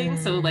interesting.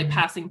 So like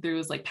passing through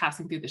is like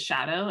passing through the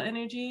shadow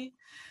energy.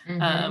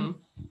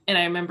 And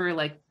I remember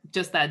like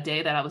just that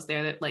day that I was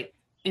there, that like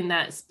in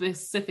that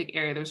specific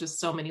area, there's just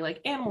so many like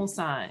animal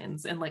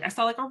signs, and like I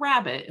saw like a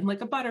rabbit and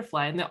like a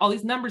butterfly, and then all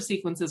these number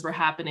sequences were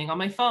happening on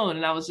my phone.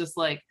 And I was just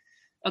like,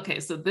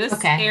 okay, so this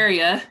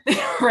area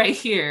right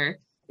here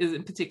is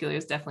in particular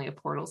is definitely a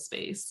portal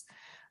space.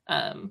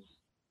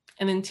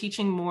 And then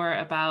teaching more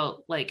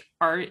about like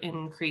art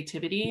and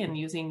creativity and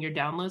using your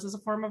downloads as a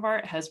form of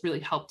art has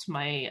really helped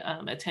my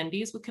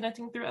attendees with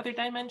connecting through other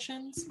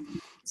dimensions.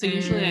 So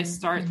usually I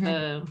start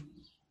the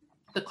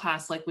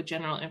class like with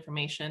general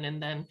information,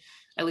 and then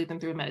I lead them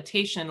through a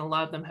meditation. A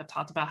lot of them have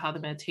talked about how the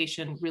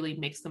meditation really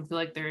makes them feel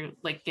like they're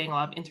like getting a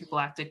lot of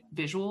intergalactic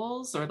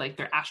visuals, or like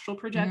they're astral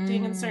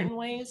projecting in certain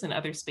ways in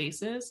other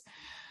spaces.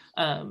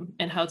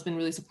 And how it's been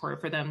really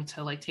supportive for them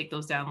to like take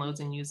those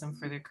downloads and use them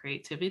for their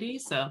creativity.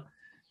 So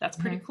that's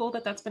pretty cool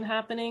that that's been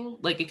happening.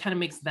 Like it kind of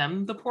makes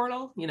them the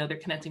portal, you know, they're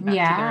connecting back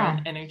to their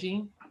own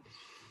energy.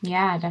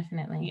 Yeah,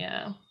 definitely.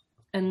 Yeah.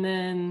 And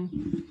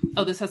then,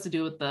 this has to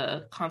do with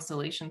the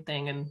constellation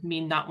thing and me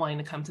not wanting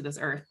to come to this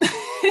earth.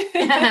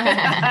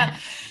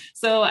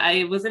 So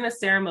I was in a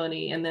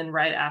ceremony, and then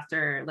right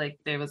after, like,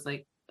 there was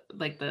like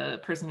the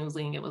person who was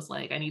leading it was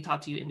like, I need to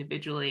talk to you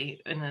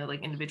individually in a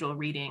like individual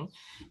reading.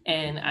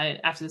 And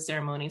after the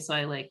ceremony, so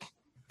I like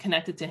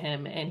connected to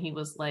him, and he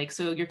was like,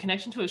 so your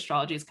connection to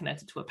astrology is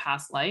connected to a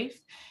past life,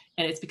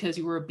 and it's because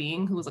you were a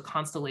being who was a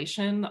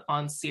constellation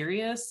on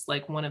Sirius,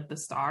 like one of the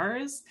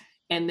stars,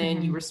 and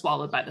then you were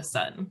swallowed by the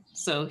sun.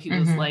 So he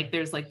was like,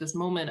 there's like this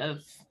moment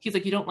of, he's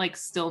like, you don't like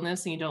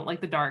stillness, and you don't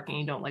like the dark, and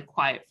you don't like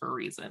quiet for a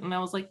reason. And I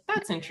was like,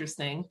 that's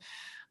interesting.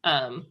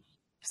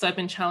 So I've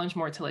been challenged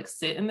more to like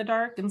sit in the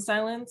dark and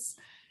silence,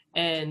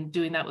 and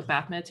doing that with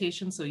bath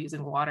meditation. So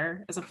using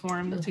water as a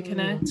form to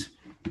connect.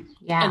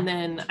 Yeah. And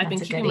then I've been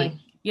keeping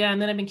Yeah,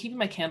 and then I've been keeping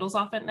my candles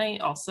off at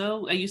night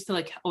also. I used to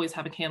like always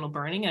have a candle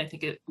burning, and I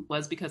think it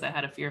was because I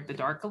had a fear of the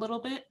dark a little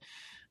bit.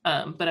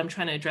 But I'm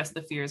trying to address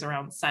the fears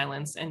around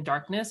silence and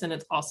darkness, and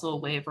it's also a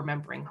way of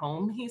remembering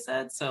home, he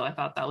said. So I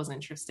thought that was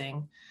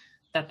interesting,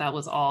 that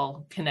was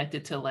all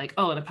connected to like,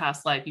 oh, in a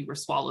past life you were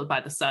swallowed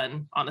by the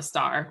sun on a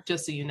star,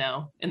 just so you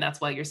know, and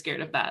that's why you're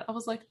scared of that. I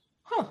was like,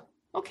 huh,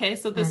 okay,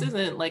 so this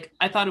isn't like,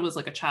 I thought it was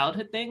like a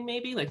childhood thing,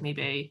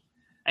 maybe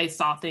I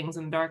saw things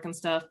in the dark and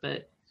stuff,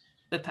 but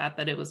the fact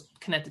that it was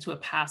connected to a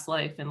past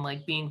life and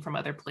like being from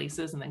other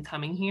places and then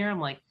coming here, I'm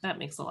like, that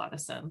makes a lot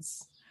of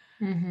sense.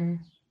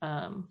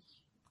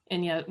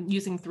 And yeah,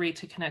 using 3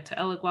 to connect to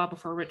Elegua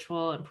before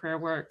ritual and prayer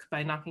work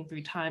by knocking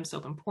 3 times to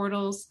open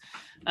portals,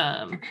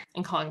 and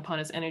calling upon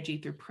his energy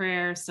through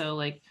prayer. So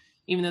like,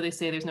 even though they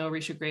say there's no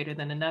Orisha greater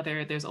than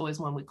another, there's always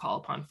one we call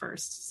upon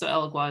first. So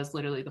Elegua is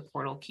literally the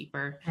portal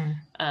keeper.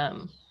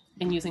 And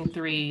using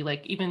 3,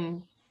 like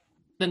even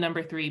the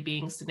number 3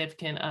 being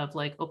significant of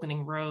like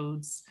opening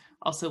roads,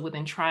 also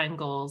within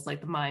triangles,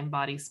 like the mind,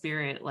 body,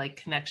 spirit, like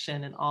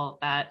connection and all of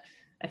that.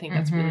 I think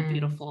that's really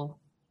beautiful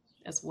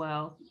as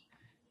well.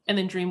 And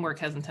then dream work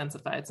has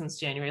intensified since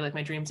January. Like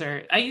my dreams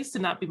I used to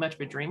not be much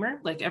of a dreamer.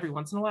 Like every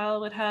once in a while I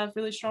would have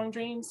really strong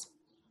dreams.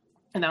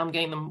 And now I'm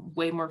getting them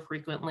way more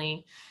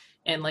frequently.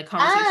 And like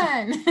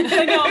conversations.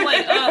 I know,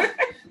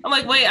 I'm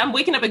like, wait, I'm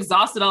waking up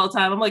exhausted all the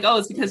time. I'm like, oh,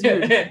 it's because you're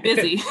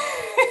busy.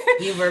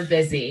 You were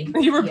busy.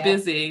 You were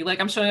busy.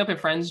 Like I'm showing up in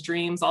friends'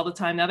 dreams all the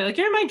time now. They're like,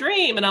 you're in my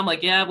dream. And I'm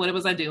like, yeah, what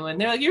was I doing?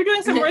 They're like, you're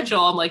doing some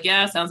ritual. I'm like,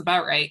 yeah, sounds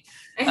about right.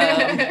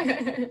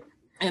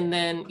 And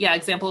then, yeah,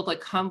 example of like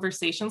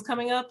conversations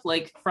coming up,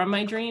 like from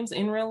my dreams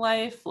in real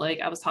life. Like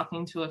I was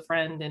talking to a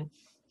friend and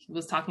he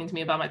was talking to me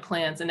about my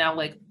plants. And now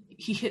like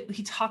he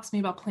talks to me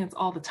about plants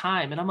all the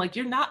time. And I'm like,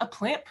 you're not a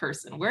plant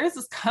person. Where is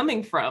this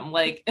coming from?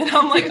 Like, and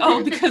I'm like,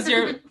 oh, because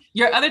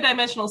your other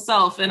dimensional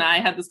self and I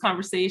had this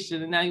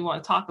conversation and now you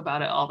want to talk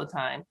about it all the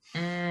time.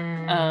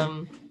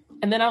 And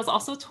then I was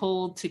also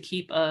told to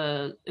keep in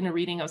a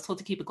reading, I was told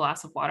to keep a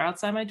glass of water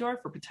outside my door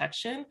for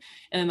protection.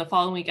 And then the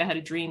following week I had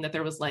a dream that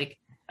there was like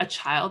a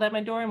child at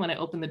my door. And when I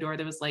opened the door,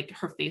 there was like,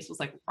 her face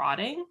was like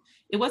rotting.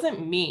 It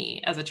wasn't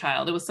me as a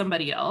child. It was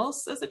somebody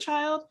else as a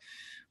child.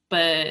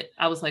 But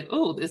I was like,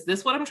 oh, is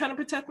this what I'm trying to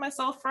protect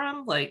myself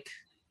from? Like,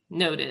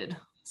 noted.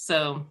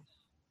 So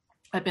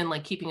I've been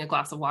like keeping a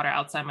glass of water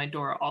outside my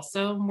door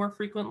also more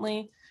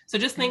frequently. So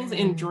just things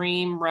in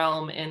dream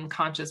realm and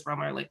conscious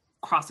realm are like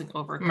crossing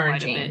over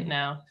quite a bit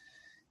now.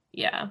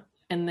 Yeah.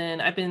 And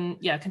then I've been,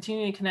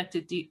 continuing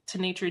connected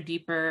to nature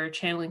deeper.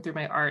 Channeling through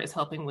my art is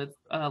helping with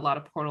a lot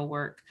of portal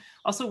work.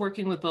 Also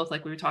working with both,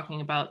 like we were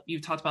talking about,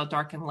 you talked about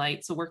dark and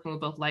light. So working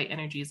with both light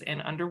energies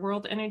and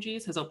underworld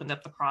energies has opened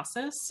up the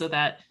process so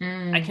that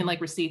I can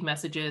like receive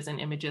messages and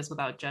images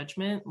without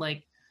judgment.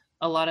 Like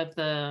a lot of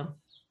the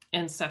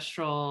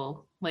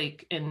ancestral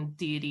like and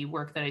deity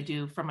work that I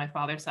do from my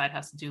father's side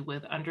has to do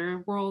with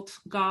underworld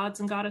gods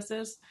and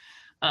goddesses.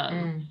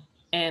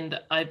 And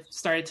I've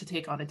started to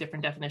take on a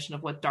different definition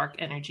of what dark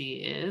energy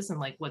is and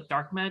like what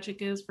dark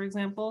magic is, for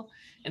example,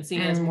 and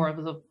seeing it as more of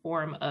a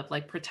form of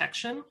like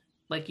protection.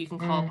 Like you can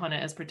call upon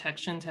it as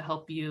protection to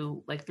help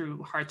you like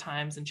through hard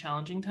times and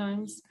challenging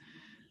times.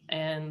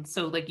 And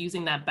so like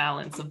using that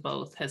balance of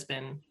both has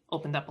been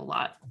opened up a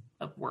lot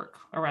of work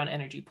around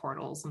energy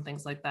portals and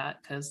things like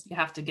that, because you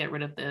have to get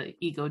rid of the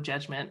ego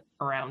judgment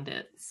around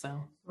it.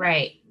 So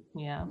right.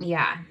 Yeah.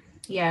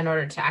 In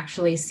order to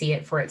actually see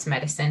it for its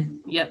medicine.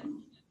 Yep.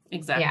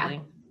 Exactly.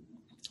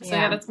 So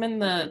that's been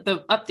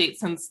the update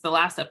since the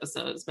last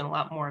episode. It's been a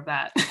lot more of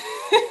that.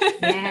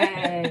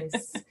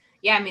 Yes.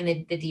 Yeah, I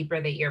mean the deeper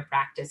that your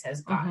practice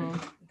has gotten,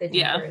 the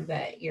deeper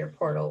that your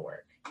portal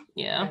work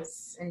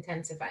has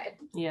intensified.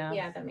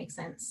 Yeah, that makes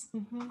sense.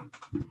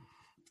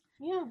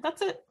 Yeah,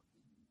 that's it.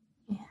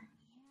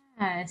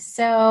 Yeah.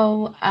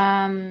 So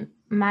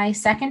my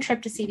second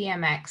trip to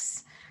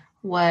CDMX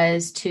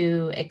was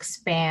to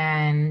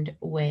expand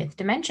with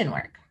dimension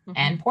work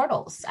and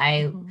portals.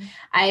 I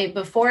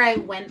before I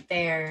went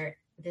there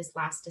this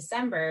last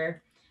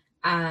December,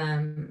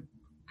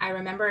 I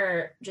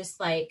remember just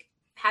like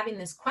having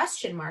this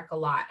question mark a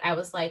lot. I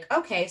was like,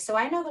 okay, so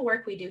I know the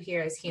work we do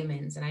here as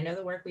humans, and I know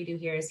the work we do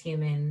here as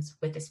humans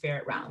with the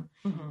spirit realm.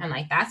 I'm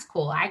like, that's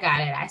cool. I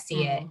got it. I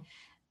see it.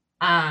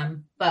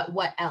 But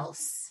what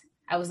else?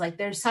 I was like,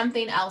 there's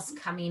something else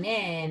coming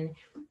in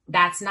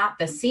that's not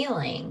the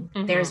ceiling.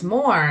 There's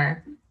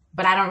more,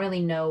 but I don't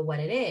really know what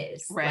it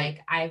is. Right.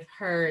 Like I've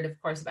heard,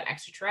 of course, about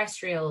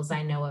extraterrestrials.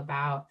 I know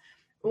about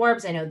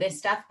orbs. I know this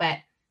stuff, but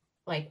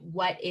like,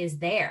 what is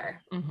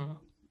there?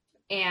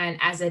 And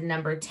as a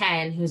number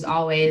 10, who's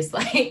always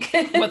like,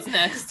 what's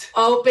next?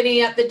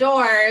 Opening up the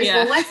doors.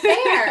 Well, what's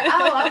there?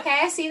 Oh, okay.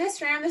 I see this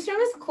room. This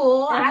room is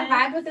cool. I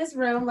vibe with this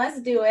room.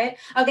 Let's do it.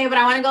 Okay. But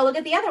I want to go look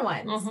at the other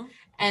ones.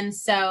 And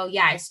so,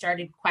 I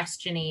started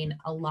questioning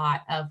a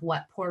lot of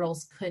what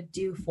portals could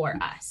do for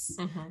us.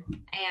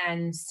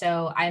 And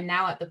so I'm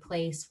now at the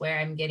place where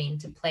I'm getting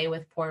to play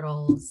with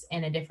portals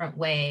in a different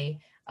way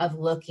of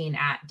looking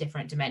at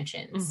different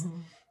dimensions.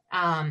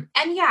 And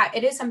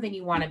it is something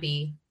you want to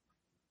be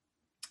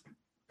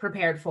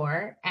prepared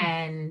for,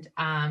 and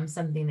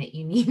something that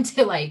you need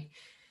to like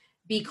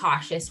be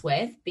cautious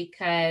with,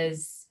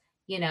 because,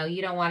 you know,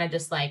 you don't want to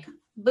just like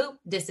boop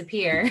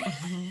disappear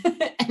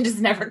and just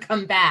never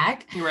come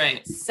back.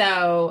 Right.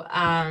 So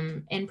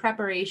in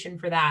preparation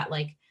for that,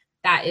 like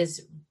that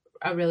is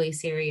a really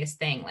serious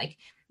thing. Like,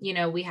 you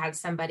know, we had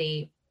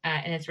somebody,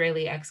 an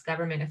Israeli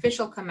ex-government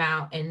official, come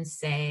out and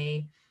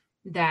say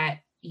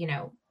that, you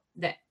know,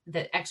 that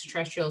the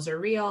extraterrestrials are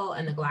real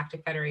and the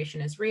Galactic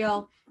Federation is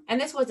real. And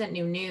this wasn't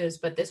new news,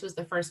 but this was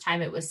the first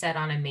time it was said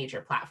on a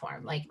major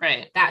platform. Like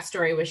that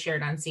story was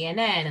shared on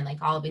CNN and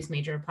like all of these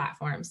major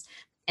platforms.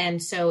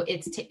 And so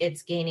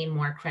it's gaining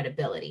more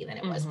credibility than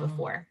it was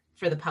before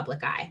for the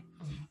public eye.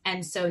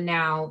 And so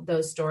now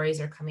those stories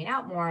are coming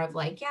out more of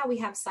like, yeah, we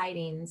have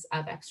sightings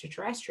of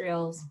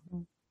extraterrestrials.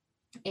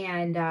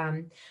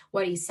 And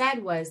what he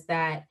said was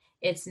that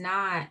it's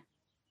not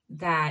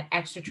that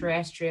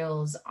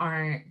extraterrestrials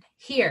aren't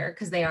here,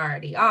 because they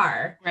already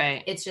are.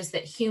 Right. It's just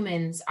that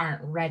humans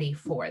aren't ready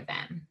for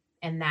them.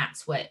 And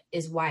that's what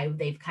is why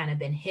they've kind of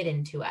been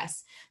hidden to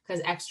us,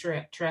 because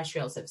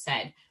extraterrestrials have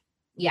said,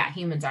 yeah,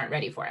 humans aren't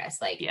ready for us.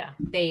 Like,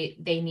 they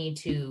need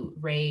to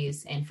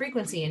raise in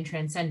frequency and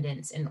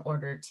transcendence in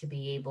order to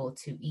be able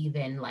to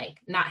even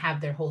like not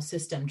have their whole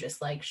system just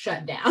like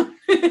shut down.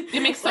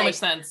 It makes so much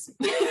sense.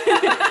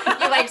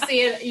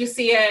 You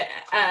see a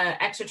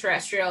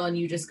extraterrestrial and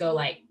you just go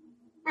like,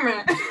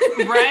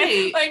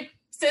 right, like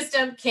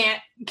system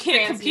can't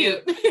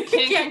compute.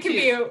 Can't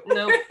compute.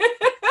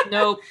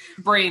 Nope.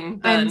 Brain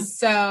done. And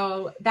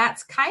so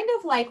that's kind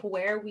of like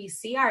where we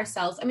see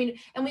ourselves. I mean,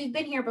 and we've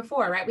been here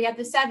before, right? We had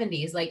the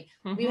 70s, like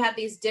we've had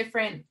these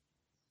different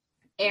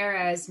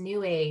eras,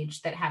 new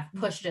age, that have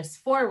pushed us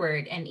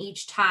forward. And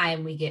each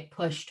time we get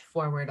pushed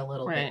forward a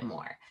little bit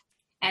more.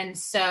 And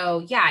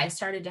so, yeah, I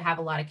started to have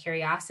a lot of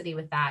curiosity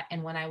with that.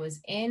 And when I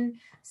was in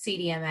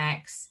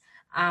CDMX,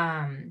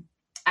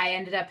 I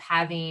ended up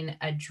having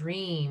a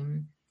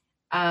dream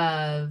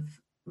of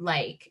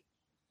like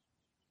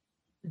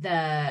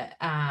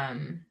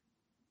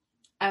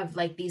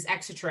these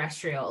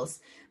extraterrestrials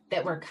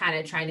that were kind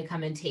of trying to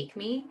come and take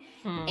me.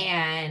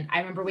 And I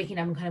remember waking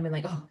up and kind of being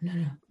like, oh,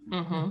 no,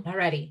 not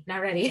ready.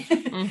 And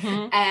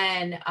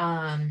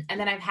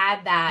then I've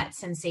had that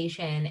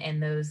sensation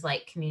and those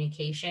like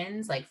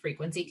communications, like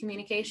frequency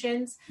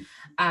communications,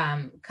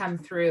 come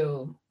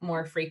through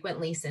more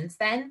frequently since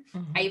then.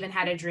 I even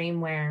had a dream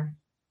where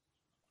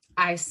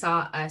I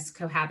saw us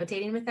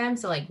cohabitating with them.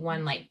 So like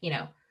one, like, you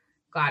know,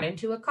 got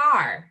into a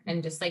car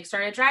and just like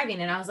started driving.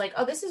 And I was like,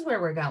 oh, this is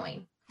where we're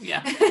going.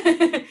 Yeah.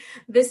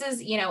 This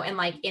is, you know, and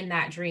like in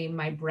that dream,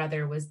 my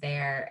brother was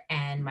there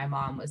and my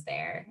mom was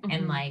there.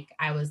 And like,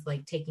 I was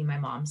like taking my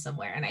mom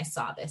somewhere and I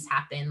saw this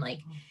happen. Like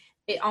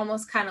it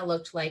almost kind of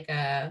looked like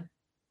the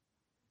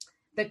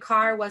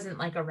car wasn't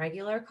like a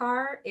regular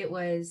car. It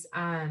was,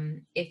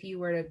 if you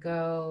were to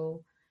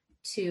go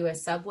to a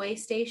subway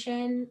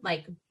station,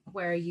 like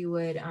where you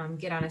would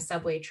get on a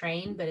subway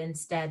train, but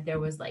instead there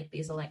was like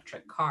these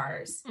electric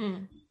cars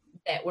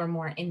that were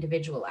more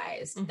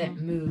individualized that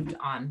moved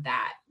on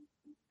that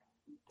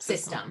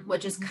system,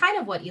 which is kind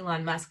of what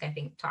Elon Musk, I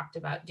think, talked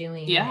about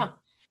doing.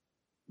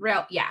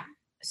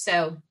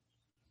 So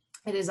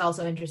it is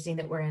also interesting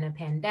that we're in a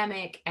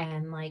pandemic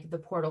and like the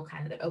portal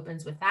kind of that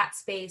opens with that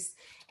space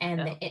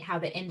and how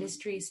the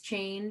industries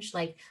change.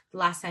 Like the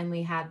last time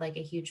we had like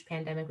a huge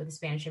pandemic with the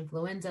Spanish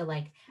influenza,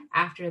 like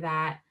after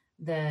that,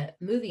 the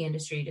movie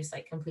industry just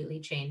like completely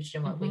changed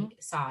in what we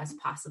saw as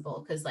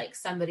possible. Cause like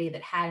somebody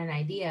that had an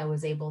idea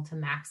was able to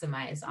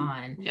maximize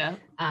on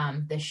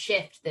the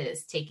shift that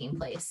is taking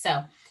place.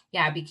 So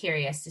yeah, I'd be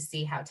curious to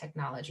see how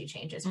technology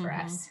changes for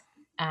us.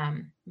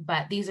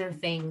 But these are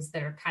things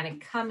that are kind of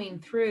coming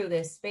through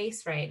this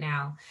space right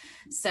now.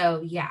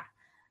 So yeah,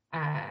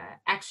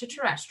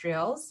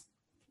 extraterrestrials.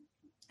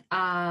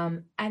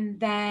 And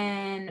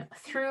then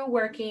through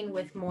working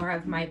with more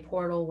of my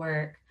portal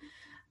work,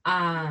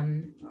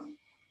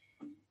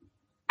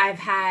 I've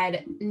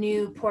had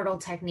new portal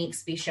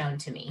techniques be shown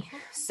to me.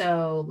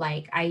 So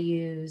like I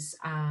use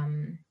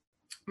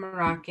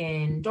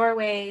Moroccan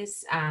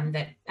doorways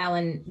that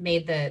Ellen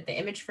made the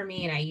image for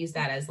me, and I use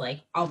that as like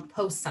I'll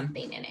post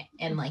something in it,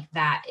 and like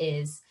that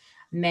is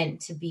meant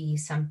to be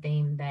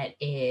something that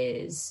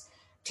is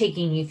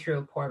taking you through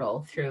a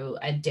portal through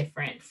a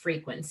different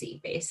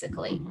frequency,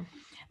 basically.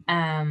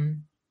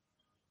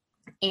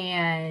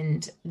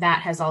 And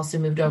that has also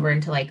moved over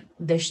into like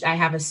this. I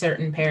have a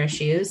certain pair of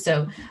shoes.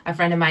 So a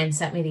friend of mine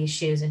sent me these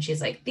shoes and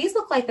she's like, these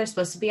look like they're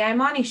supposed to be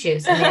Imani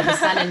shoes. And they have the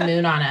sun and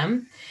moon on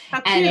them.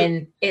 And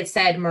then it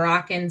said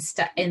Moroccan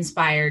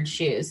inspired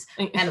shoes.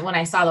 And when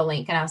I saw the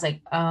link and I was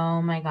like,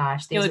 oh my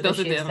gosh, these are the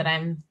shoes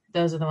that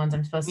those are the ones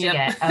I'm supposed to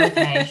get.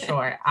 Okay,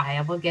 sure. I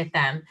will get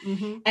them.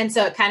 And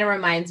so it kind of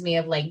reminds me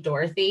of like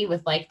Dorothy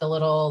with like the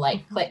little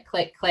like click,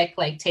 click, click,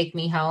 like take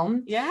me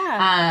home.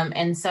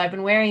 And so I've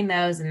been wearing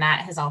those, and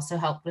that has also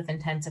helped with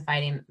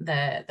intensifying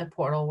the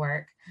portal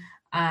work.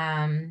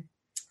 And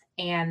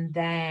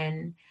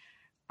then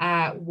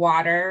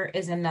water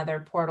is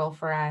another portal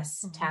for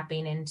us,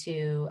 tapping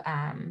into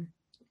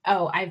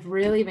Oh, I've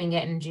really been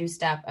getting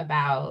juiced up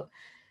about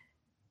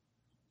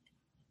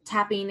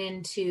tapping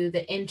into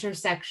the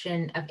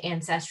intersection of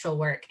ancestral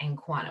work and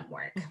quantum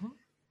work.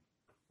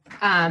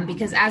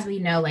 Because as we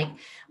know, like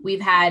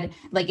we've had,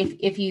 like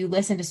if you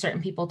listen to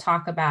certain people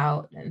talk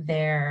about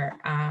their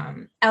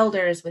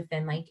elders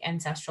within like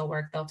ancestral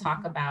work, they'll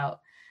talk about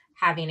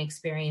having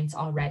experience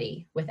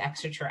already with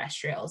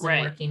extraterrestrials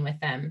and working with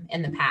them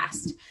in the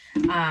past.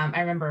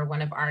 I remember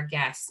one of our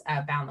guests,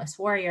 Boundless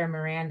Warrior,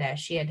 Miranda,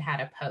 she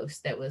had a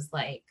post that was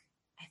like,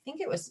 I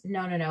think it was,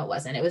 no, it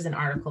wasn't. It was an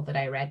article that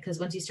I read, because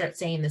once you start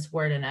saying this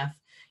word enough,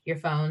 your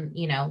phone,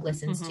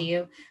 listens to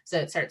you. So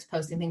it starts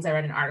posting things. I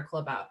read an article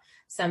about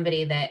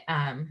somebody that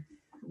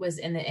was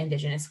in the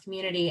indigenous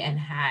community and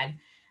had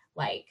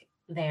like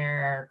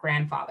their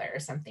grandfather or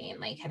something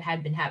like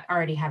had been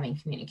already having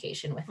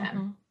communication with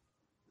them.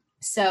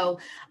 So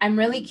I'm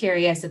really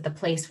curious at the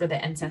place where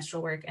the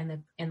ancestral work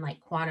and like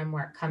quantum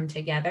work come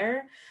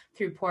together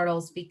through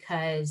portals,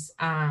 because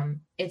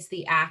it's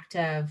the act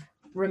of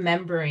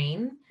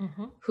remembering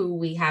who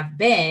we have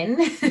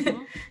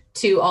been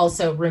to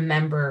also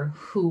remember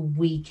who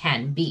we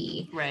can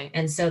be. Right.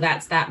 And so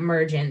that's that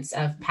mergence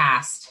of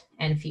past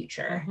and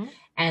future.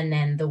 And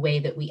then the way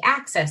that we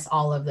access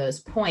all of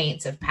those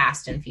points of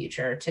past and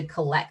future to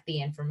collect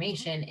the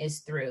information is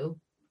through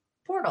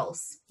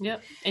portals.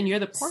 Yep. And you're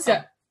the portal.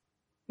 So,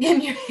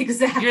 and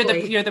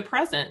exactly. You're the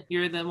present.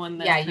 You're the one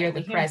that's you're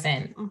the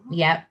present.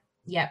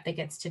 Yep, that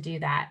gets to do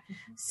that.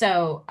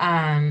 So,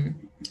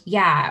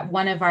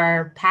 one of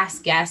our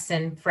past guests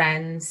and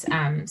friends,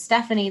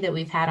 Stephanie, that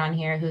we've had on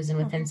here, who's in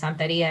within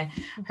Santeria,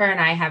 her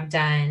and I have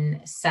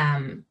done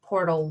some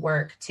portal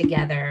work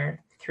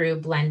together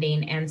through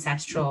blending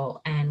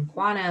ancestral and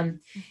quantum.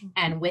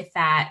 And with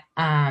that,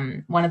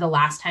 one of the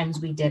last times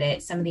we did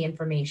it, some of the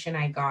information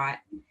I got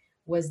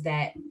was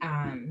that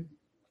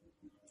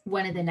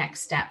one of the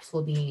next steps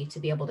will be to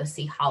be able to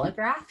see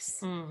holographs.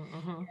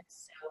 So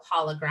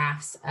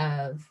holographs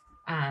of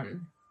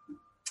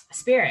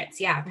spirits,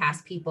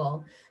 past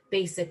people,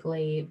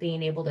 basically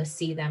being able to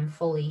see them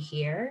fully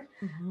here,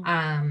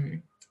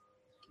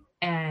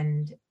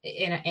 and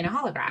in a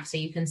holograph, so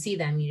you can see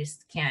them, you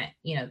just can't,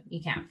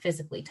 you can't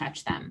physically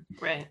touch them,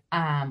 right?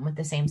 With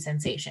the same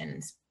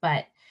sensations.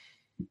 But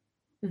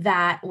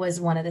that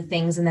was one of the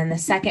things. And then the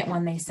second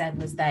one they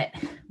said was that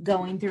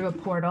going through a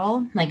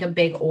portal, like a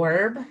big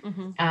orb,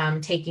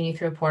 taking you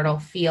through a portal,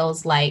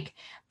 feels like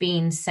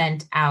being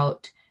sent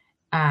out,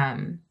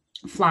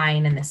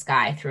 flying in the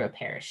sky through a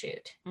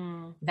parachute.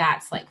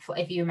 That's like,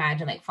 if you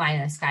imagine like flying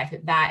in the sky,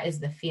 that is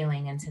the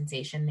feeling and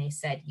sensation they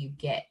said you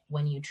get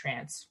when you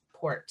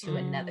transport to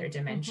another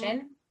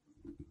dimension.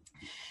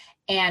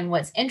 And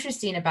what's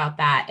interesting about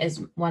that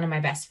is one of my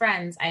best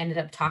friends, I ended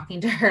up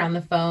talking to her on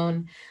the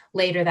phone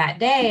later that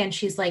day. And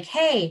she's like,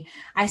 hey,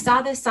 I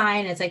saw this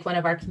sign. It's like one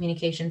of our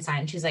communication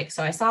signs. She's like,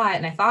 so I saw it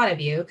and I thought of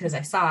you because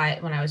I saw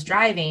it when I was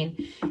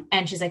driving.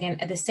 And she's like,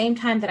 and at the same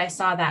time that I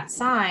saw that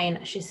sign,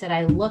 she said,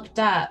 I looked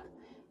up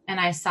and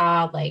I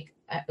saw like,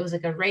 it was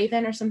like a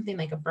raven or something,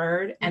 like a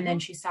bird. And then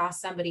she saw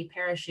somebody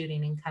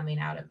parachuting and coming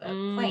out of a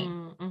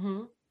plane.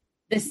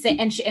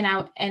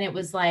 And it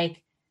was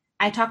like,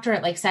 I talked to her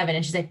at like 7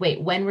 and she's like,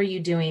 wait, when were you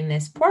doing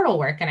this portal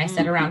work? And I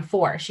said around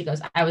 4. She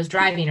goes, I was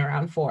driving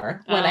around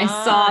 4 when I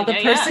saw the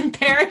person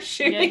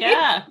parachuting.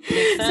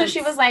 So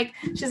she was like,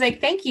 she's like,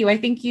 thank you. I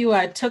think you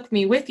took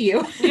me with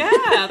you. Yeah,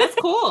 that's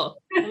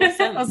cool. That makes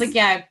sense. I was like,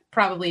 yeah, I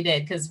probably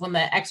did. Cause when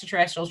the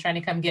extraterrestrials trying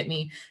to come get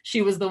me,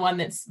 she was the one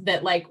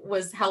that like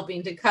was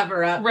helping to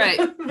cover up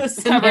the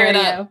scenario. Cover it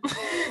up.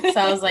 So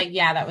I was like,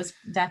 yeah, that was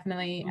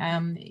definitely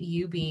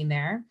you being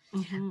there.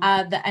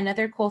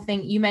 Another cool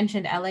thing you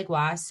mentioned,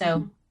 Elegua.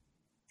 So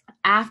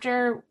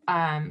after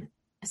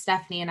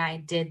Stephanie and I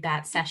did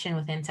that session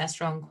with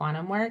ancestral and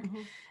quantum work,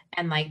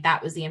 and like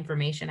that was the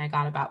information I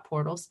got about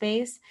portal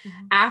space.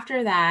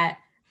 After that,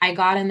 I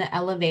got in the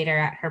elevator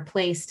at her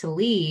place to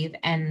leave,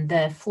 and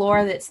the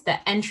floor that's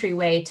the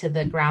entryway to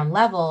the ground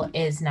level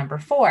is number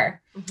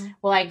 4.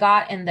 Well, I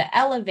got in the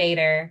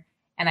elevator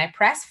and I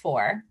pressed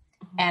 4.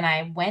 And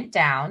I went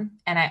down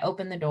and I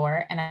opened the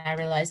door and I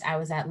realized I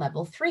was at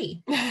level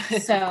 3.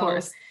 So of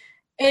course.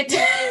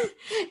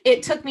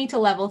 It took me to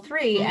level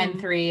 3, and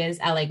 3 is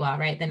Elegua,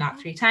 right? The knock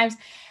 3 times.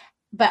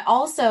 But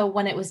also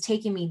when it was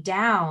taking me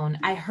down,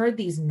 I heard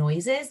these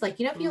noises, like,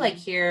 if you like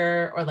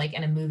hear, or like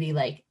in a movie,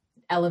 like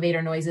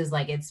elevator noises,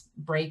 like it's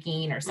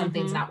breaking or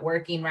something's not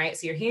working, right?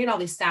 So you're hearing all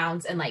these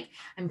sounds and like,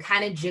 I'm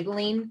kind of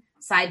jiggling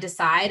side to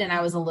side. And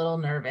I was a little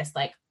nervous,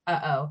 like,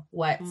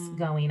 what's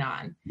going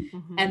on?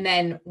 And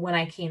then when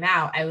I came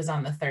out, I was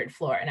on the 3rd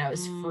floor and I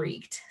was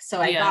freaked. So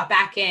I got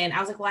back in.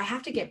 I was like, well, I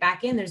have to get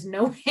back in. There's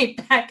no way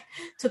back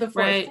to the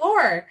 4th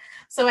floor.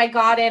 So I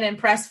got in and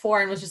pressed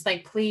 4 and was just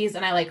like, please.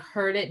 And I like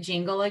heard it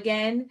jingle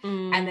again.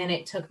 And then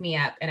it took me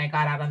up and I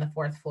got out on the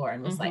 4th floor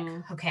and was like,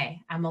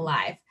 okay, I'm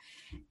alive.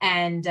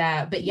 And,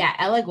 but yeah,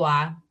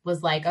 Elegua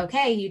was like,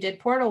 okay, you did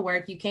portal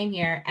work. You came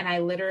here. And I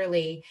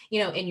literally,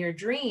 in your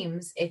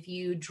dreams, if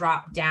you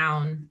drop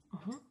down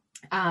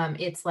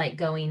it's like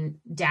going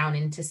down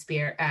into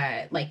spirit,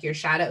 like your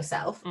shadow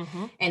self.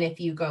 Mm-hmm. And if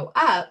you go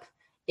up,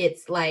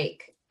 it's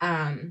like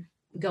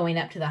going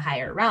up to the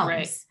higher realms.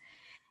 Right.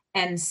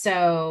 And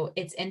so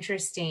it's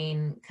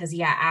interesting because,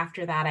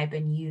 after that, I've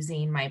been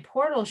using my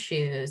portal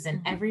shoes.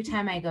 And every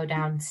time I go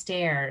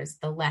downstairs,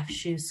 the left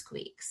shoe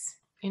squeaks.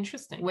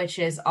 Interesting. Which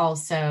is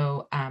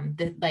also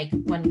like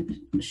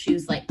when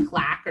shoes like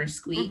clack or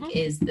squeak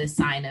is the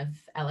sign of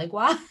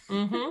Elegua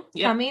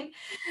coming.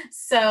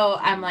 So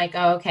I'm like,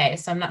 oh, okay,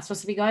 so I'm not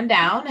supposed to be going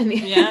down. I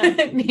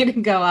need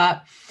to go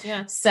up.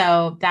 Yeah.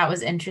 So that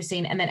was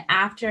interesting. And then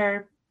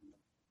after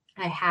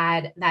I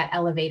had that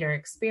elevator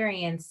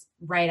experience,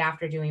 right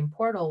after doing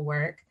portal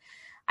work,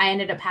 I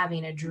ended up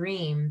having a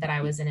dream that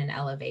I was in an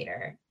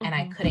elevator and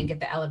I couldn't get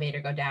the elevator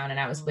go down, and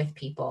I was with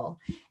people,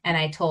 and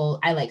I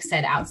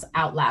said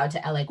out loud to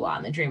Elegua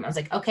in the dream, I was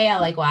like, okay,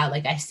 Elegua,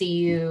 like I see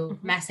you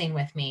messing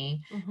with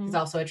me. He's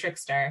also a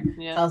trickster.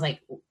 Yeah. So I was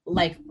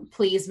like,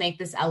 please make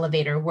this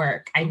elevator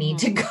work. I need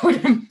to go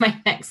to my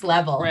next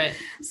level. Right.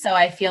 So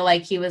I feel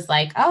like he was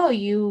like, oh,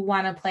 you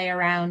want to play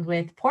around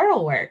with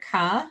portal work,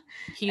 huh?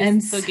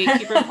 He's the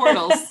gatekeeper of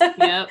portals.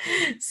 Yep.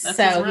 That's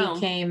so he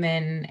came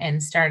in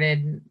and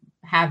started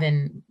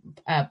having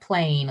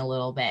playing a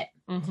little bit.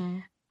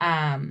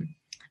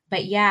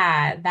 But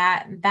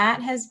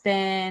that has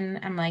been,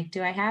 I'm like,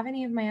 do I have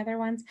any of my other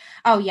ones?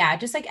 Oh yeah,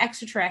 just like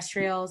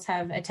extraterrestrials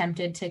have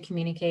attempted to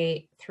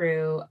communicate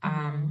through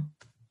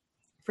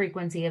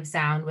frequency of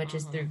sound, which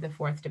is through the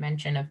fourth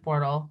dimension of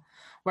portal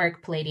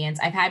work. Palladians,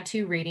 I've had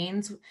 2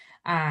 readings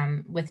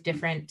with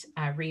different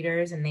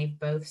readers, and they've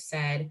both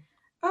said,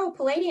 oh,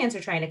 Palladians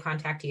are trying to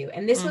contact you.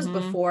 And this was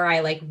before I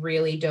like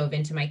really dove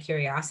into my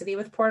curiosity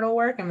with portal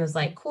work and was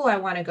like, cool, I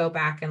want to go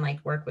back and like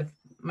work with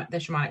the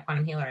shamanic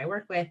quantum healer I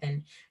work with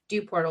and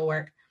do portal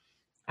work.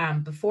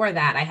 Before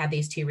that, I had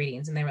these 2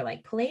 readings, and they were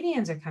like,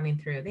 Palladians are coming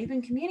through. They've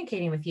been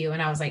communicating with you.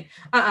 And I was like,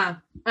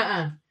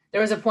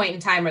 There was a point in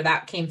time where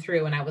that came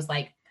through, and I was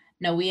like,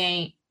 no, we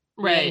ain't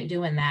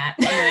doing that.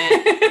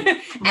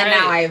 And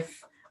now I've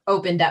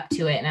opened up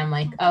to it, and I'm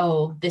like,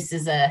 oh, this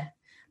is a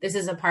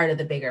part of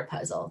the bigger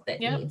puzzle that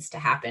needs to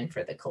happen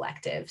for the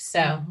collective.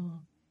 So,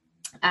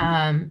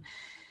 And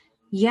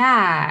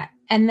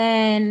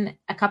then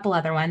a couple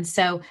other ones.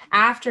 So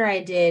after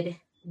I did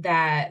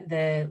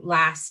the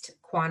last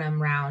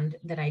quantum round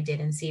that I did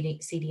in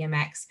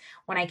CDMX,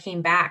 when I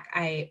came back,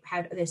 I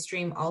had this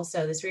dream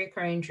also, this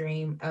reoccurring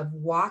dream of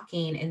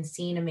walking and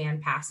seeing a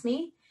man pass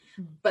me.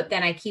 But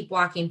then I keep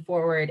walking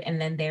forward, and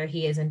then there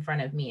he is in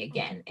front of me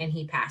again, and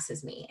he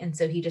passes me. And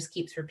so he just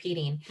keeps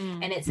repeating.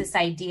 And it's this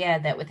idea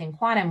that within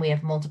quantum, we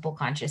have multiple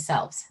conscious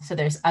selves. So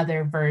there's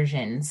other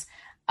versions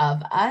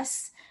of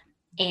us.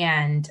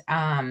 And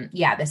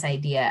this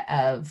idea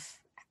of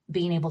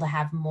being able to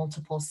have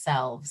multiple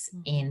selves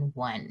in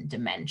one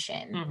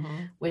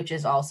dimension, which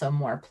is also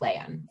more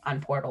play on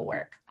portal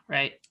work.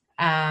 Right.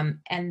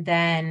 And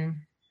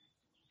then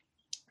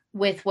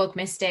with Woke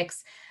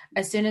Mystics,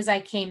 as soon as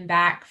I came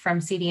back from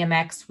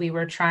CDMX, we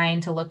were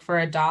trying to look for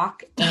a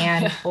doc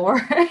and for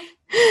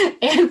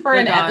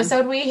an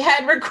episode we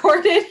had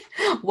recorded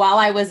while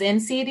I was in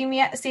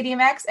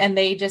CDMX, and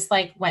they just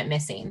like went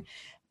missing.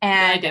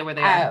 And idea where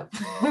they are.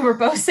 We were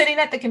both sitting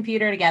at the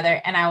computer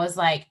together, and I was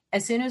like,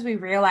 as soon as we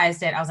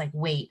realized it, I was like,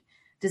 wait,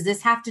 does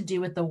this have to do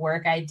with the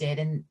work I did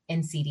in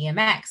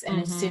CDMX? And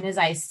as soon as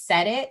I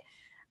said it,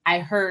 I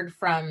heard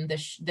from the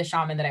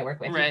shaman that I work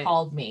with. Right. He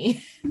called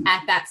me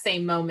at that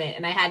same moment,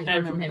 and I hadn't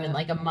heard from him in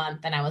like a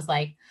month. And I was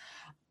like,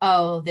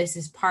 oh, this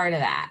is part of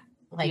that.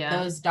 Like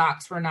those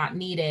docs were not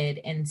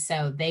needed. And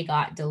so they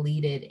got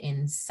deleted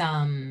in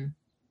some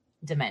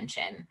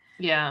dimension.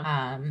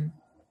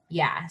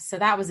 Yeah. So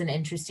that was an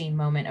interesting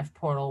moment of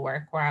portal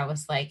work where I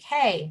was like,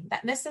 hey,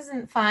 this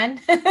isn't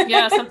fun.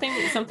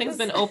 Something's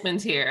been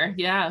opened here.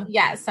 Yeah.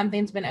 Yeah.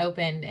 Something's been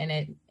opened,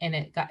 and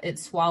it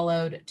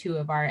swallowed 2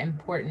 of our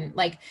important,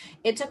 like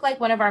it took like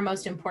one of our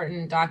most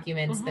important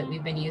documents that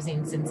we've been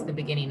using since the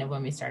beginning of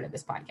when we started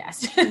this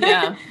podcast.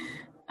 Yeah.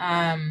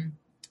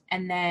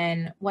 And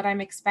then what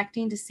I'm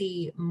expecting to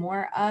see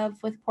more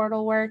of with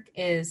portal work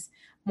is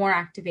more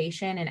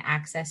activation and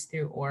access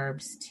through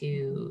orbs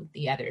to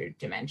the other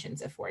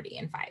dimensions of 4D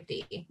and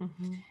 5D.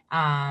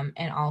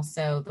 And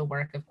also the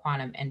work of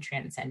quantum and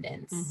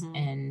transcendence,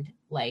 and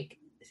like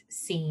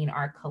seeing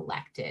our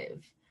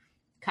collective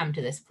come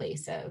to this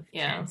place of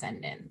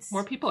transcendence.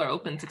 More people are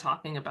open to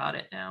talking about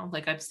it now.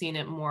 Like I've seen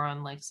it more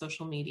on like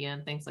social media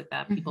and things like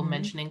that. People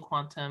mentioning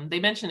quantum. They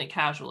mention it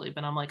casually,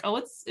 but I'm like, oh,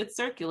 it's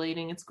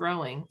circulating. It's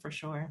growing for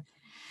sure.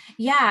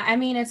 Yeah, I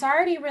mean, it's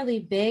already really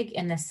big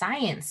in the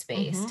science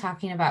space,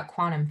 talking about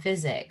quantum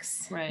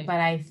physics. Right. But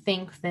I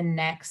think the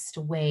next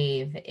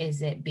wave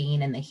is it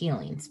being in the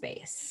healing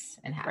space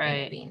and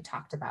having it being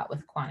talked about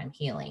with quantum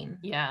healing.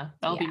 Yeah,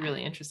 that'll be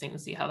really interesting to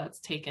see how that's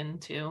taken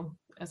too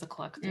as a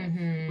collective.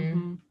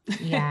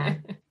 Yeah.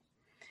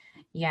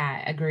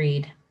 Yeah,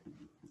 agreed.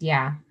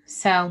 Yeah.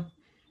 So,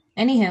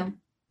 anywho,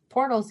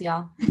 portals,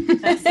 y'all.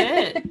 That's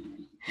it.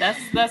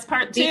 That's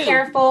part 2. Be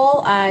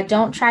careful.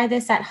 Don't try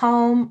this at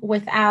home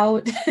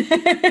without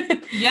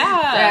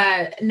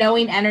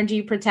knowing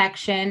energy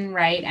protection,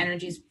 right?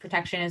 Energy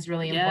protection is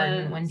really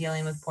important when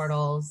dealing with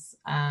portals.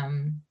 I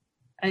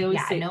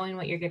always say, knowing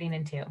what you're getting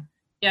into.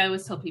 Yeah, I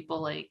always tell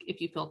people, like, if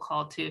you feel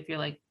called to, if you're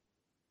like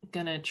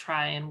gonna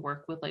try and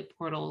work with like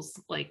portals,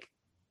 like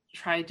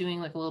try doing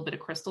like a little bit of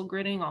crystal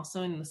gridding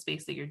also in the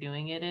space that you're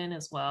doing it in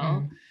as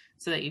well,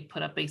 so that you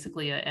put up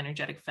basically an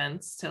energetic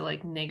fence to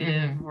like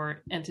negative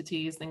or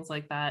entities, things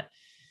like that.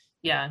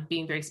 Yeah,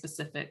 being very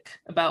specific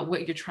about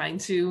what you're trying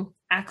to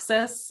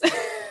access.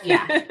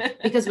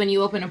 Because when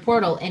you open a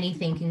portal,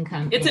 anything can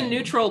come. It's a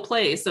neutral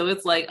place, so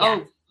it's like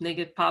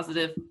negative,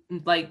 positive,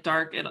 light,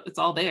 dark, it's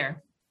all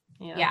there.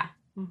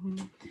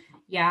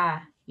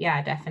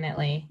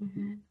 Definitely.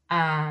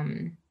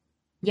 I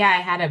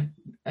had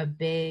a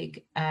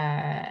big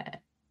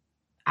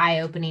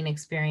eye-opening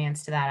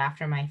experience to that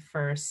after my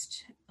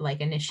first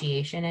like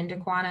initiation into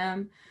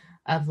quantum,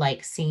 of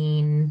like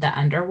seeing the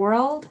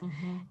underworld.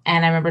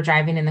 And I remember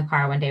driving in the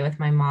car one day with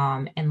my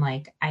mom, and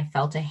like I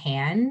felt a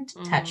hand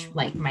touch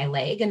like my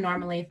leg. And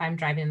normally if I'm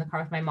driving in the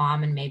car with my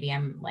mom and maybe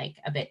I'm like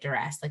a bit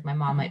duress, like my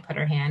mom might put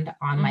her hand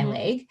on my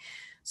leg.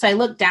 So I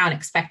looked down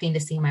expecting to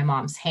see my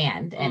mom's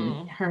hand,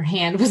 and her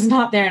hand was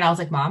not there. And I was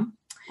like, Mom,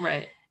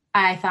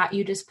 I thought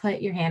you just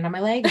put your hand on my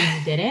leg, and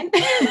you didn't.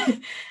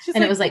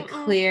 And it was like,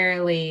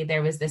 clearly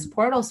there was this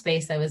portal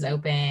space that was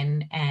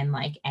open, and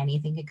like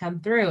anything could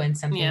come through, and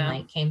something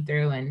like came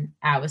through, and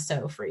I was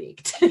so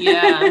freaked.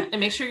 And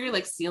make sure you're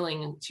like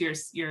sealing to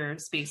your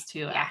space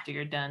too after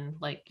you're done.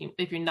 Like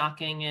if you're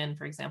knocking in,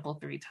 for example,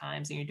 3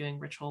 times and you're doing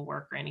ritual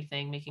work or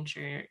anything, making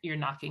sure you're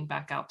knocking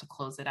back out to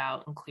close it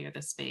out and clear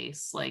the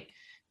space. Like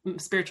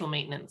spiritual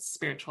maintenance,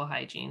 spiritual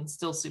hygiene,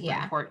 still super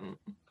important.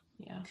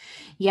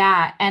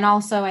 And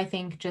also I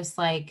think just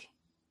like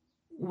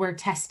we're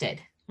tested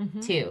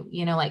too,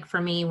 you know, like for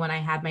me, when I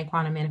had my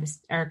quantum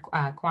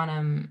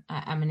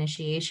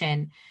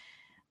initiation,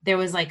 there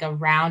was like a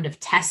round of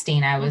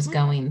testing I was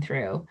going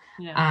through,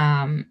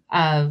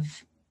 of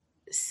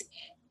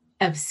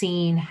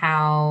seeing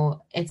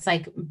how it's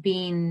like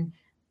being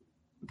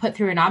put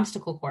through an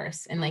obstacle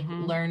course and like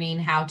learning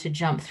how to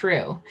jump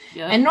through.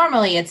 And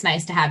normally it's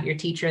nice to have your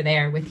teacher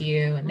there with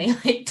you, and they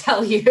like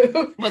tell you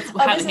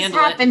how this is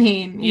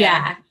happening.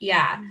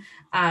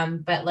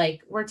 But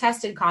like we're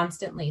tested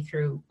constantly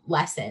through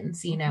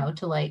lessons, you know,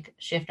 to like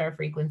shift our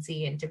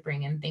frequency and to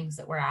bring in things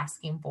that we're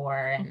asking for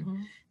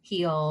and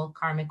heal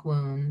karmic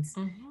wounds.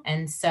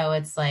 And so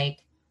it's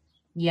like,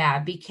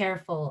 be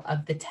careful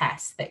of the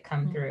tests that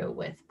come through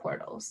with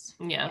portals.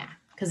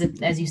 Because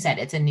as you said,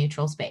 it's a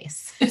neutral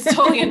space. It's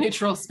totally a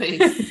neutral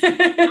space.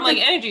 And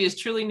like energy is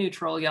truly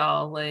neutral,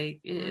 y'all.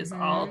 Like it is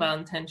all about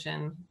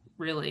intention,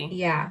 really.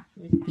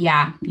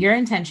 Your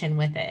intention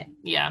with it.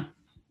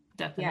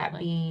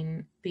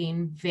 Definitely.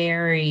 Being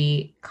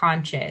very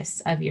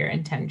conscious of your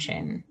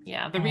intention.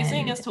 The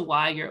reasoning as to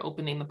why you're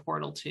opening the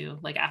portal to,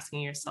 like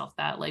asking yourself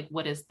that, like,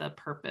 what is the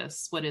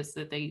purpose? What is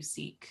it that you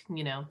seek?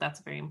 You know,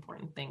 that's a very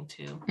important thing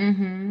too.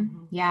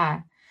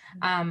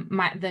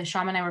 The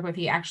shaman I work with,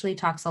 he actually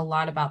talks a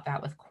lot about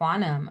that with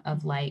quantum,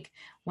 of like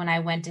when I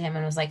went to him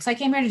and was like, so I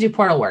came here to do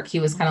portal work,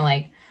 he was kind of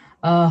like,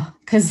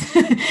 because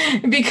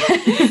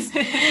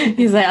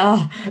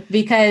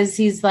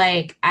he's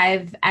like,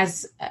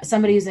 as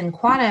somebody who's in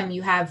quantum,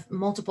 you have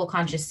multiple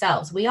conscious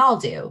selves. We all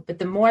do. But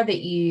the more that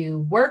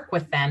you work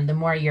with them, the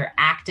more you're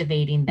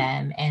activating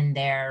them and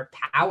their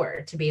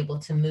power to be able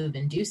to move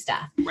and do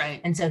stuff.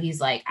 And so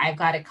he's like, I've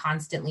got to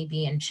constantly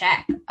be in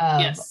check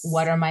of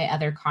what are my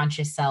other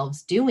conscious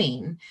selves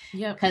doing?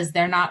 Because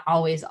they're not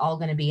always all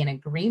going to be in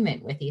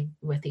agreement with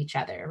each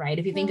other. Right.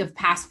 If you think of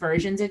past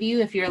versions of you,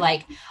 if you're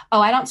like,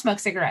 oh, I don't smoke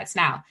cigarettes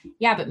now.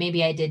 But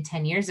maybe I did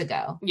 10 years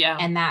ago.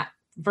 And that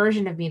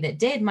version of me that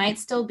did might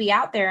still be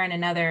out there in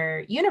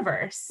another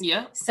universe.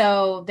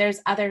 So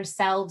there's other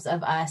selves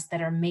of us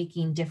that are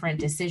making different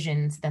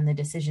decisions than the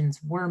decisions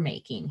we're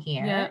making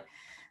here.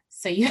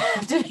 So you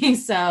have to be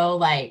so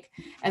like,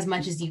 as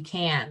much as you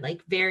can,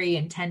 like very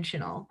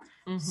intentional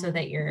so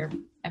that you're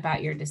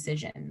about your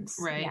decisions.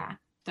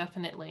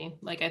 Definitely.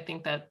 Like, I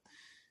think that,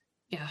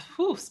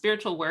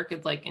 spiritual work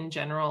is like in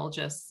general,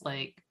 just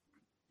like,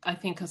 I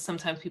think because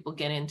sometimes people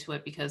get into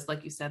it because,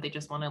 like you said, they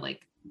just want to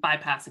like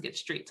bypass and get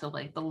straight to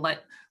like the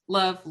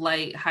love,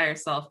 light, higher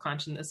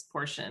self-consciousness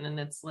portion. And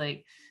it's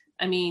like,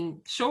 I mean,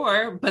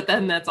 sure, but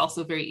then that's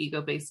also very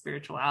ego-based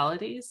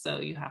spirituality. So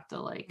you have to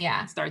like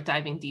start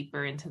diving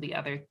deeper into the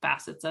other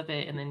facets of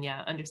it. And then,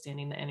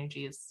 understanding the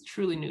energy is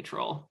truly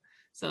neutral.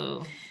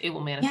 So it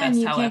will manifest and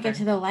you can't get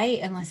to the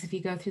light unless if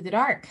you go through the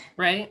dark.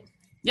 Right.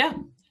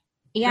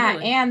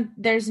 Literally. And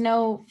there's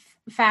no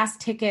fast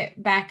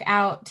ticket back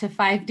out to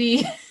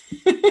 5D.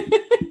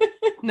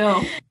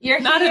 No, you're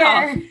not here.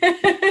 At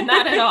all.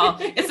 Not at all.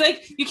 It's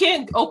like you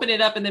can't open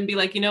it up and then be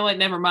like, you know what,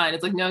 never mind.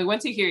 It's like, no,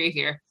 once you hear, you're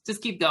here.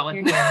 Just keep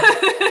going.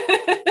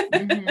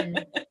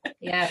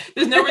 Yeah.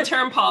 There's no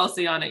return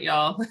policy on it,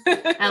 y'all.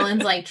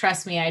 Ellen's like,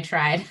 trust me, I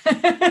tried.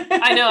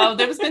 I know.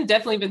 There's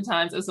definitely been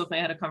times. It was so funny.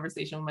 I had a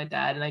conversation with my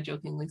dad, and I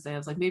jokingly say, I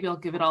was like, maybe I'll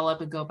give it all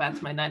up and go back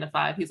to my 9 to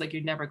 5. He's like,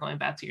 you're never going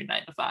back to your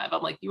 9 to 5.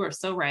 I'm like, you are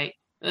so right.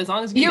 As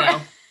long as you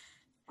know.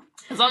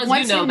 As long as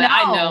you know that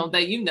I know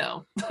that you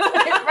know.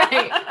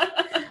 Right.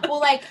 Well,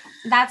 like,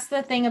 that's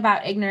the thing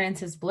about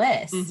ignorance is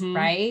bliss,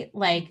 right?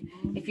 Like,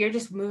 if you're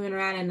just moving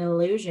around in an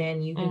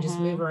illusion, you can just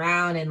move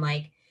around and,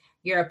 like,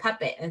 you're a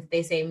puppet. And if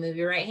they say, move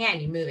your right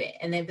hand, you move it.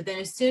 And then, but then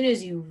as soon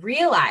as you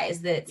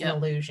realize that it's an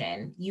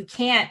illusion, you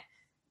can't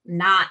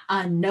not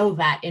unknow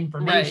that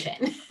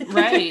information.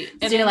 Right. So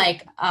and you're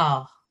like,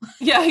 oh.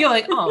 Yeah, you're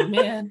like, oh,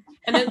 man.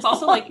 And then it's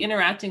also, like,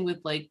 interacting with,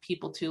 like,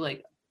 people, too,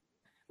 like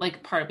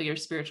part of your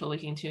spiritual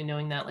awakening too,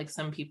 knowing that like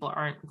some people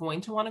aren't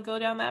going to want to go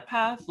down that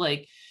path.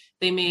 Like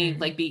they may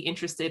like be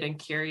interested and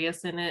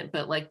curious in it,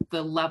 but like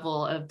the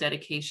level of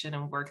dedication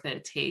and work that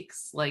it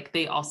takes, like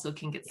they also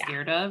can get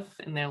scared of,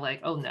 and they're like,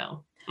 oh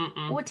no.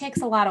 Well, it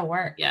takes a lot of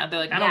work. Yeah. They're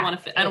like, I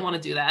don't want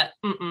to do that.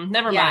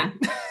 Never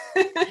mind.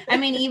 I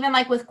mean, even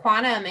like with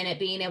quantum and it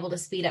being able to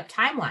speed up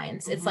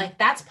timelines, it's like,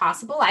 that's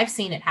possible. I've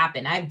seen it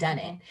happen. I've done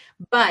it,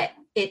 but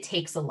it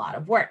takes a lot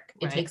of work.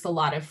 It takes a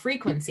lot of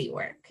frequency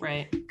work.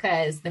 Right.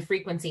 Because the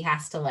frequency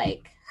has to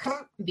like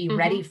be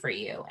ready for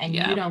you. And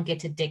you don't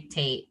get to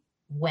dictate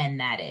when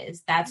that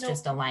is. That's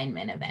just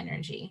alignment of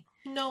energy.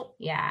 Nope.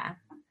 Yeah.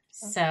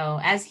 So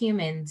as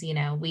humans, you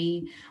know,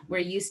 we're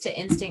used to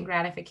instant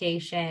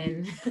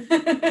gratification.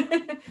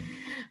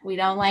 We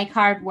don't like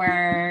hard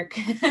work.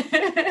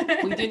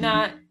 We do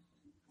not.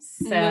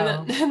 So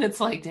and it's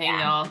like, dang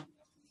y'all,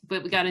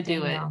 but we got to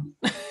do it.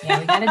 Yeah,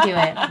 we got to do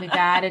it. We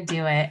got to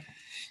do it.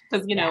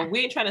 Because, you know,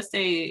 we ain't trying to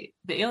say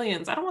the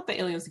aliens. I don't want the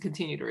aliens to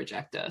continue to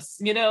reject us,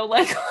 you know,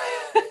 like.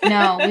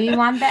 No, we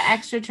want the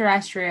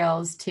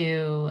extraterrestrials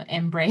to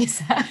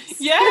embrace us.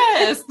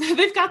 Yes.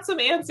 They've got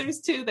some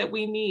answers too that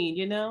we need,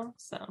 you know,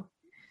 so.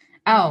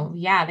 Oh,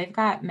 yeah. They've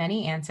got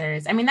many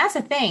answers. I mean, that's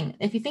the thing.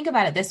 If you think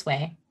about it this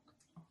way,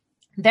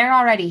 they're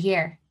already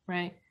here.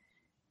 Right.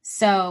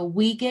 So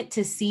we get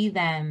to see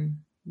them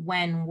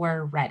when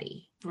we're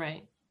ready.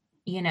 Right.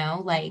 You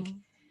know, like,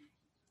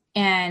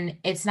 and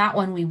it's not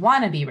when we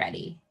want to be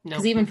ready.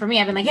 Because even for me,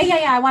 I've been like,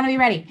 yeah, I want to be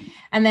ready.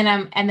 And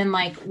then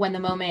like when the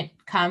moment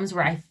comes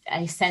where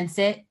I sense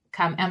it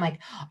come, I'm like,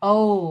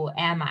 oh,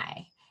 am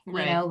I?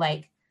 Right. You know,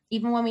 like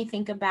even when we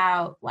think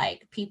about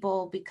like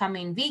people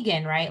becoming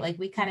vegan, right? Like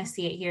we kind of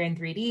see it here in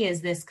 3D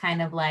as this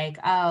kind of like,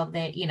 oh,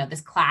 they, you know,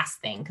 this class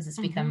thing, because it's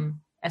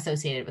become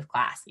associated with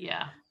class.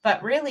 Yeah.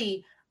 But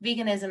really,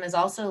 veganism is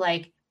also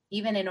like,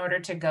 even in order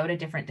to go to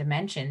different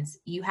dimensions,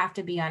 you have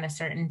to be on a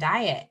certain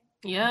diet.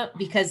 Yeah.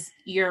 Because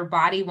your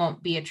body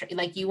won't be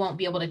like you won't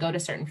be able to go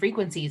to certain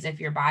frequencies if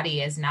your body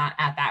is not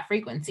at that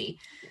frequency.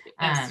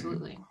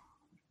 Absolutely.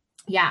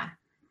 Yeah.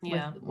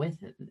 With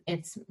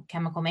its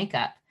chemical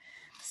makeup.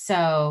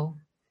 So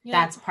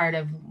that's part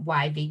of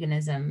why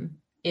veganism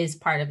is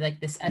part of like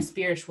this a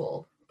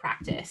spiritual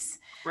practice.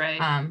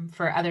 Right.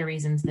 For other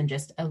reasons than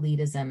just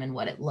elitism and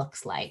what it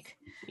looks like.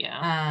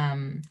 Yeah.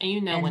 And you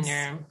know when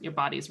your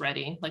body's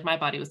ready. Like my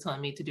body was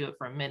telling me to do it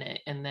for a minute,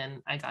 and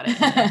then I got it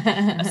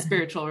in a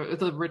spiritual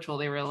ritual.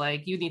 They were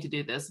like, you need to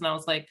do this. And I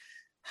was like,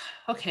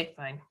 okay,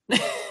 fine. But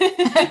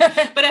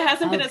it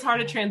hasn't been as hard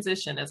a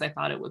transition as I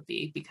thought it would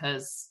be,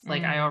 because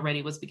like I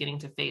already was beginning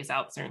to phase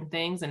out certain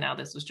things. And now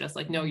this was just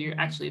like, no, you're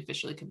actually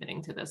officially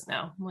committing to this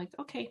now. I'm like,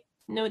 okay,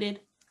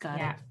 noted. Got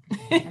it.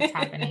 It's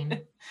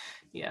happening.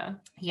 Yeah.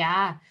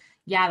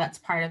 Yeah, that's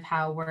part of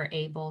how we're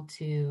able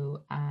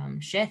to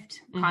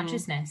shift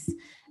consciousness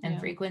and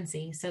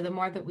frequency. So the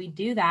more that we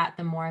do that,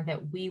 the more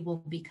that we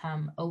will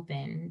become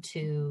open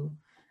to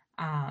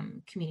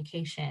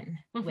communication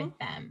with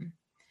them.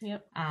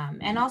 Yep.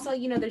 And also,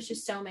 you know, there's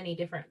just so many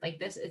different, like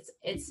this,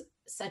 it's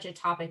such a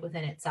topic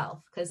within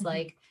itself, because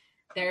like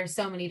there are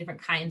so many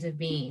different kinds of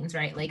beings,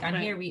 right? Like on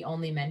here, we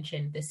only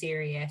mentioned the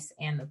Sirius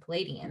and the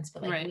Palladians,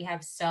 but like we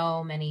have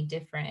so many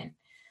different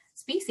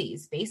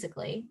species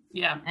basically.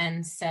 Yeah.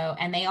 And so,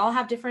 and they all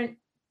have different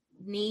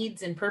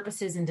needs and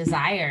purposes and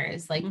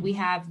desires. Like we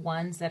have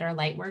ones that are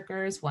light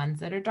workers, ones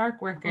that are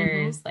dark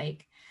workers.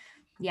 Like,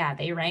 yeah,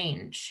 they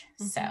range.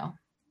 So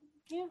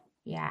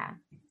yeah.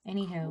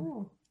 Anywho.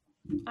 Cool.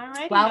 All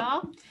right, well,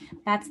 y'all.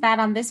 That's that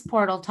on this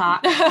portal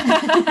talk.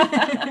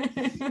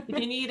 If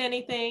you need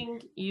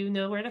anything, you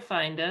know where to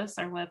find us.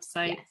 Our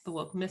website,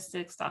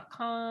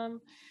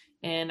 thewokemystics.com,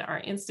 and our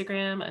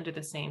Instagram under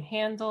the same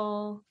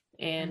handle.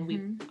 And we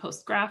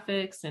post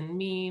graphics and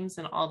memes,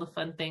 and all the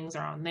fun things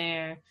are on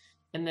there.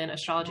 And then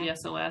Astrology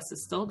SOS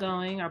is still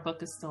going. Our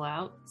book is still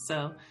out.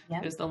 So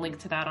there's the link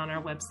to that on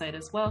our website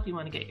as well if you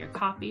want to get your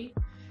copy.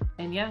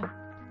 And yeah,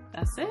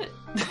 that's it.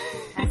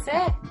 That's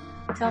it.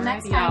 Until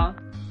next time. Y'all.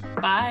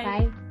 Bye.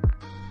 Bye.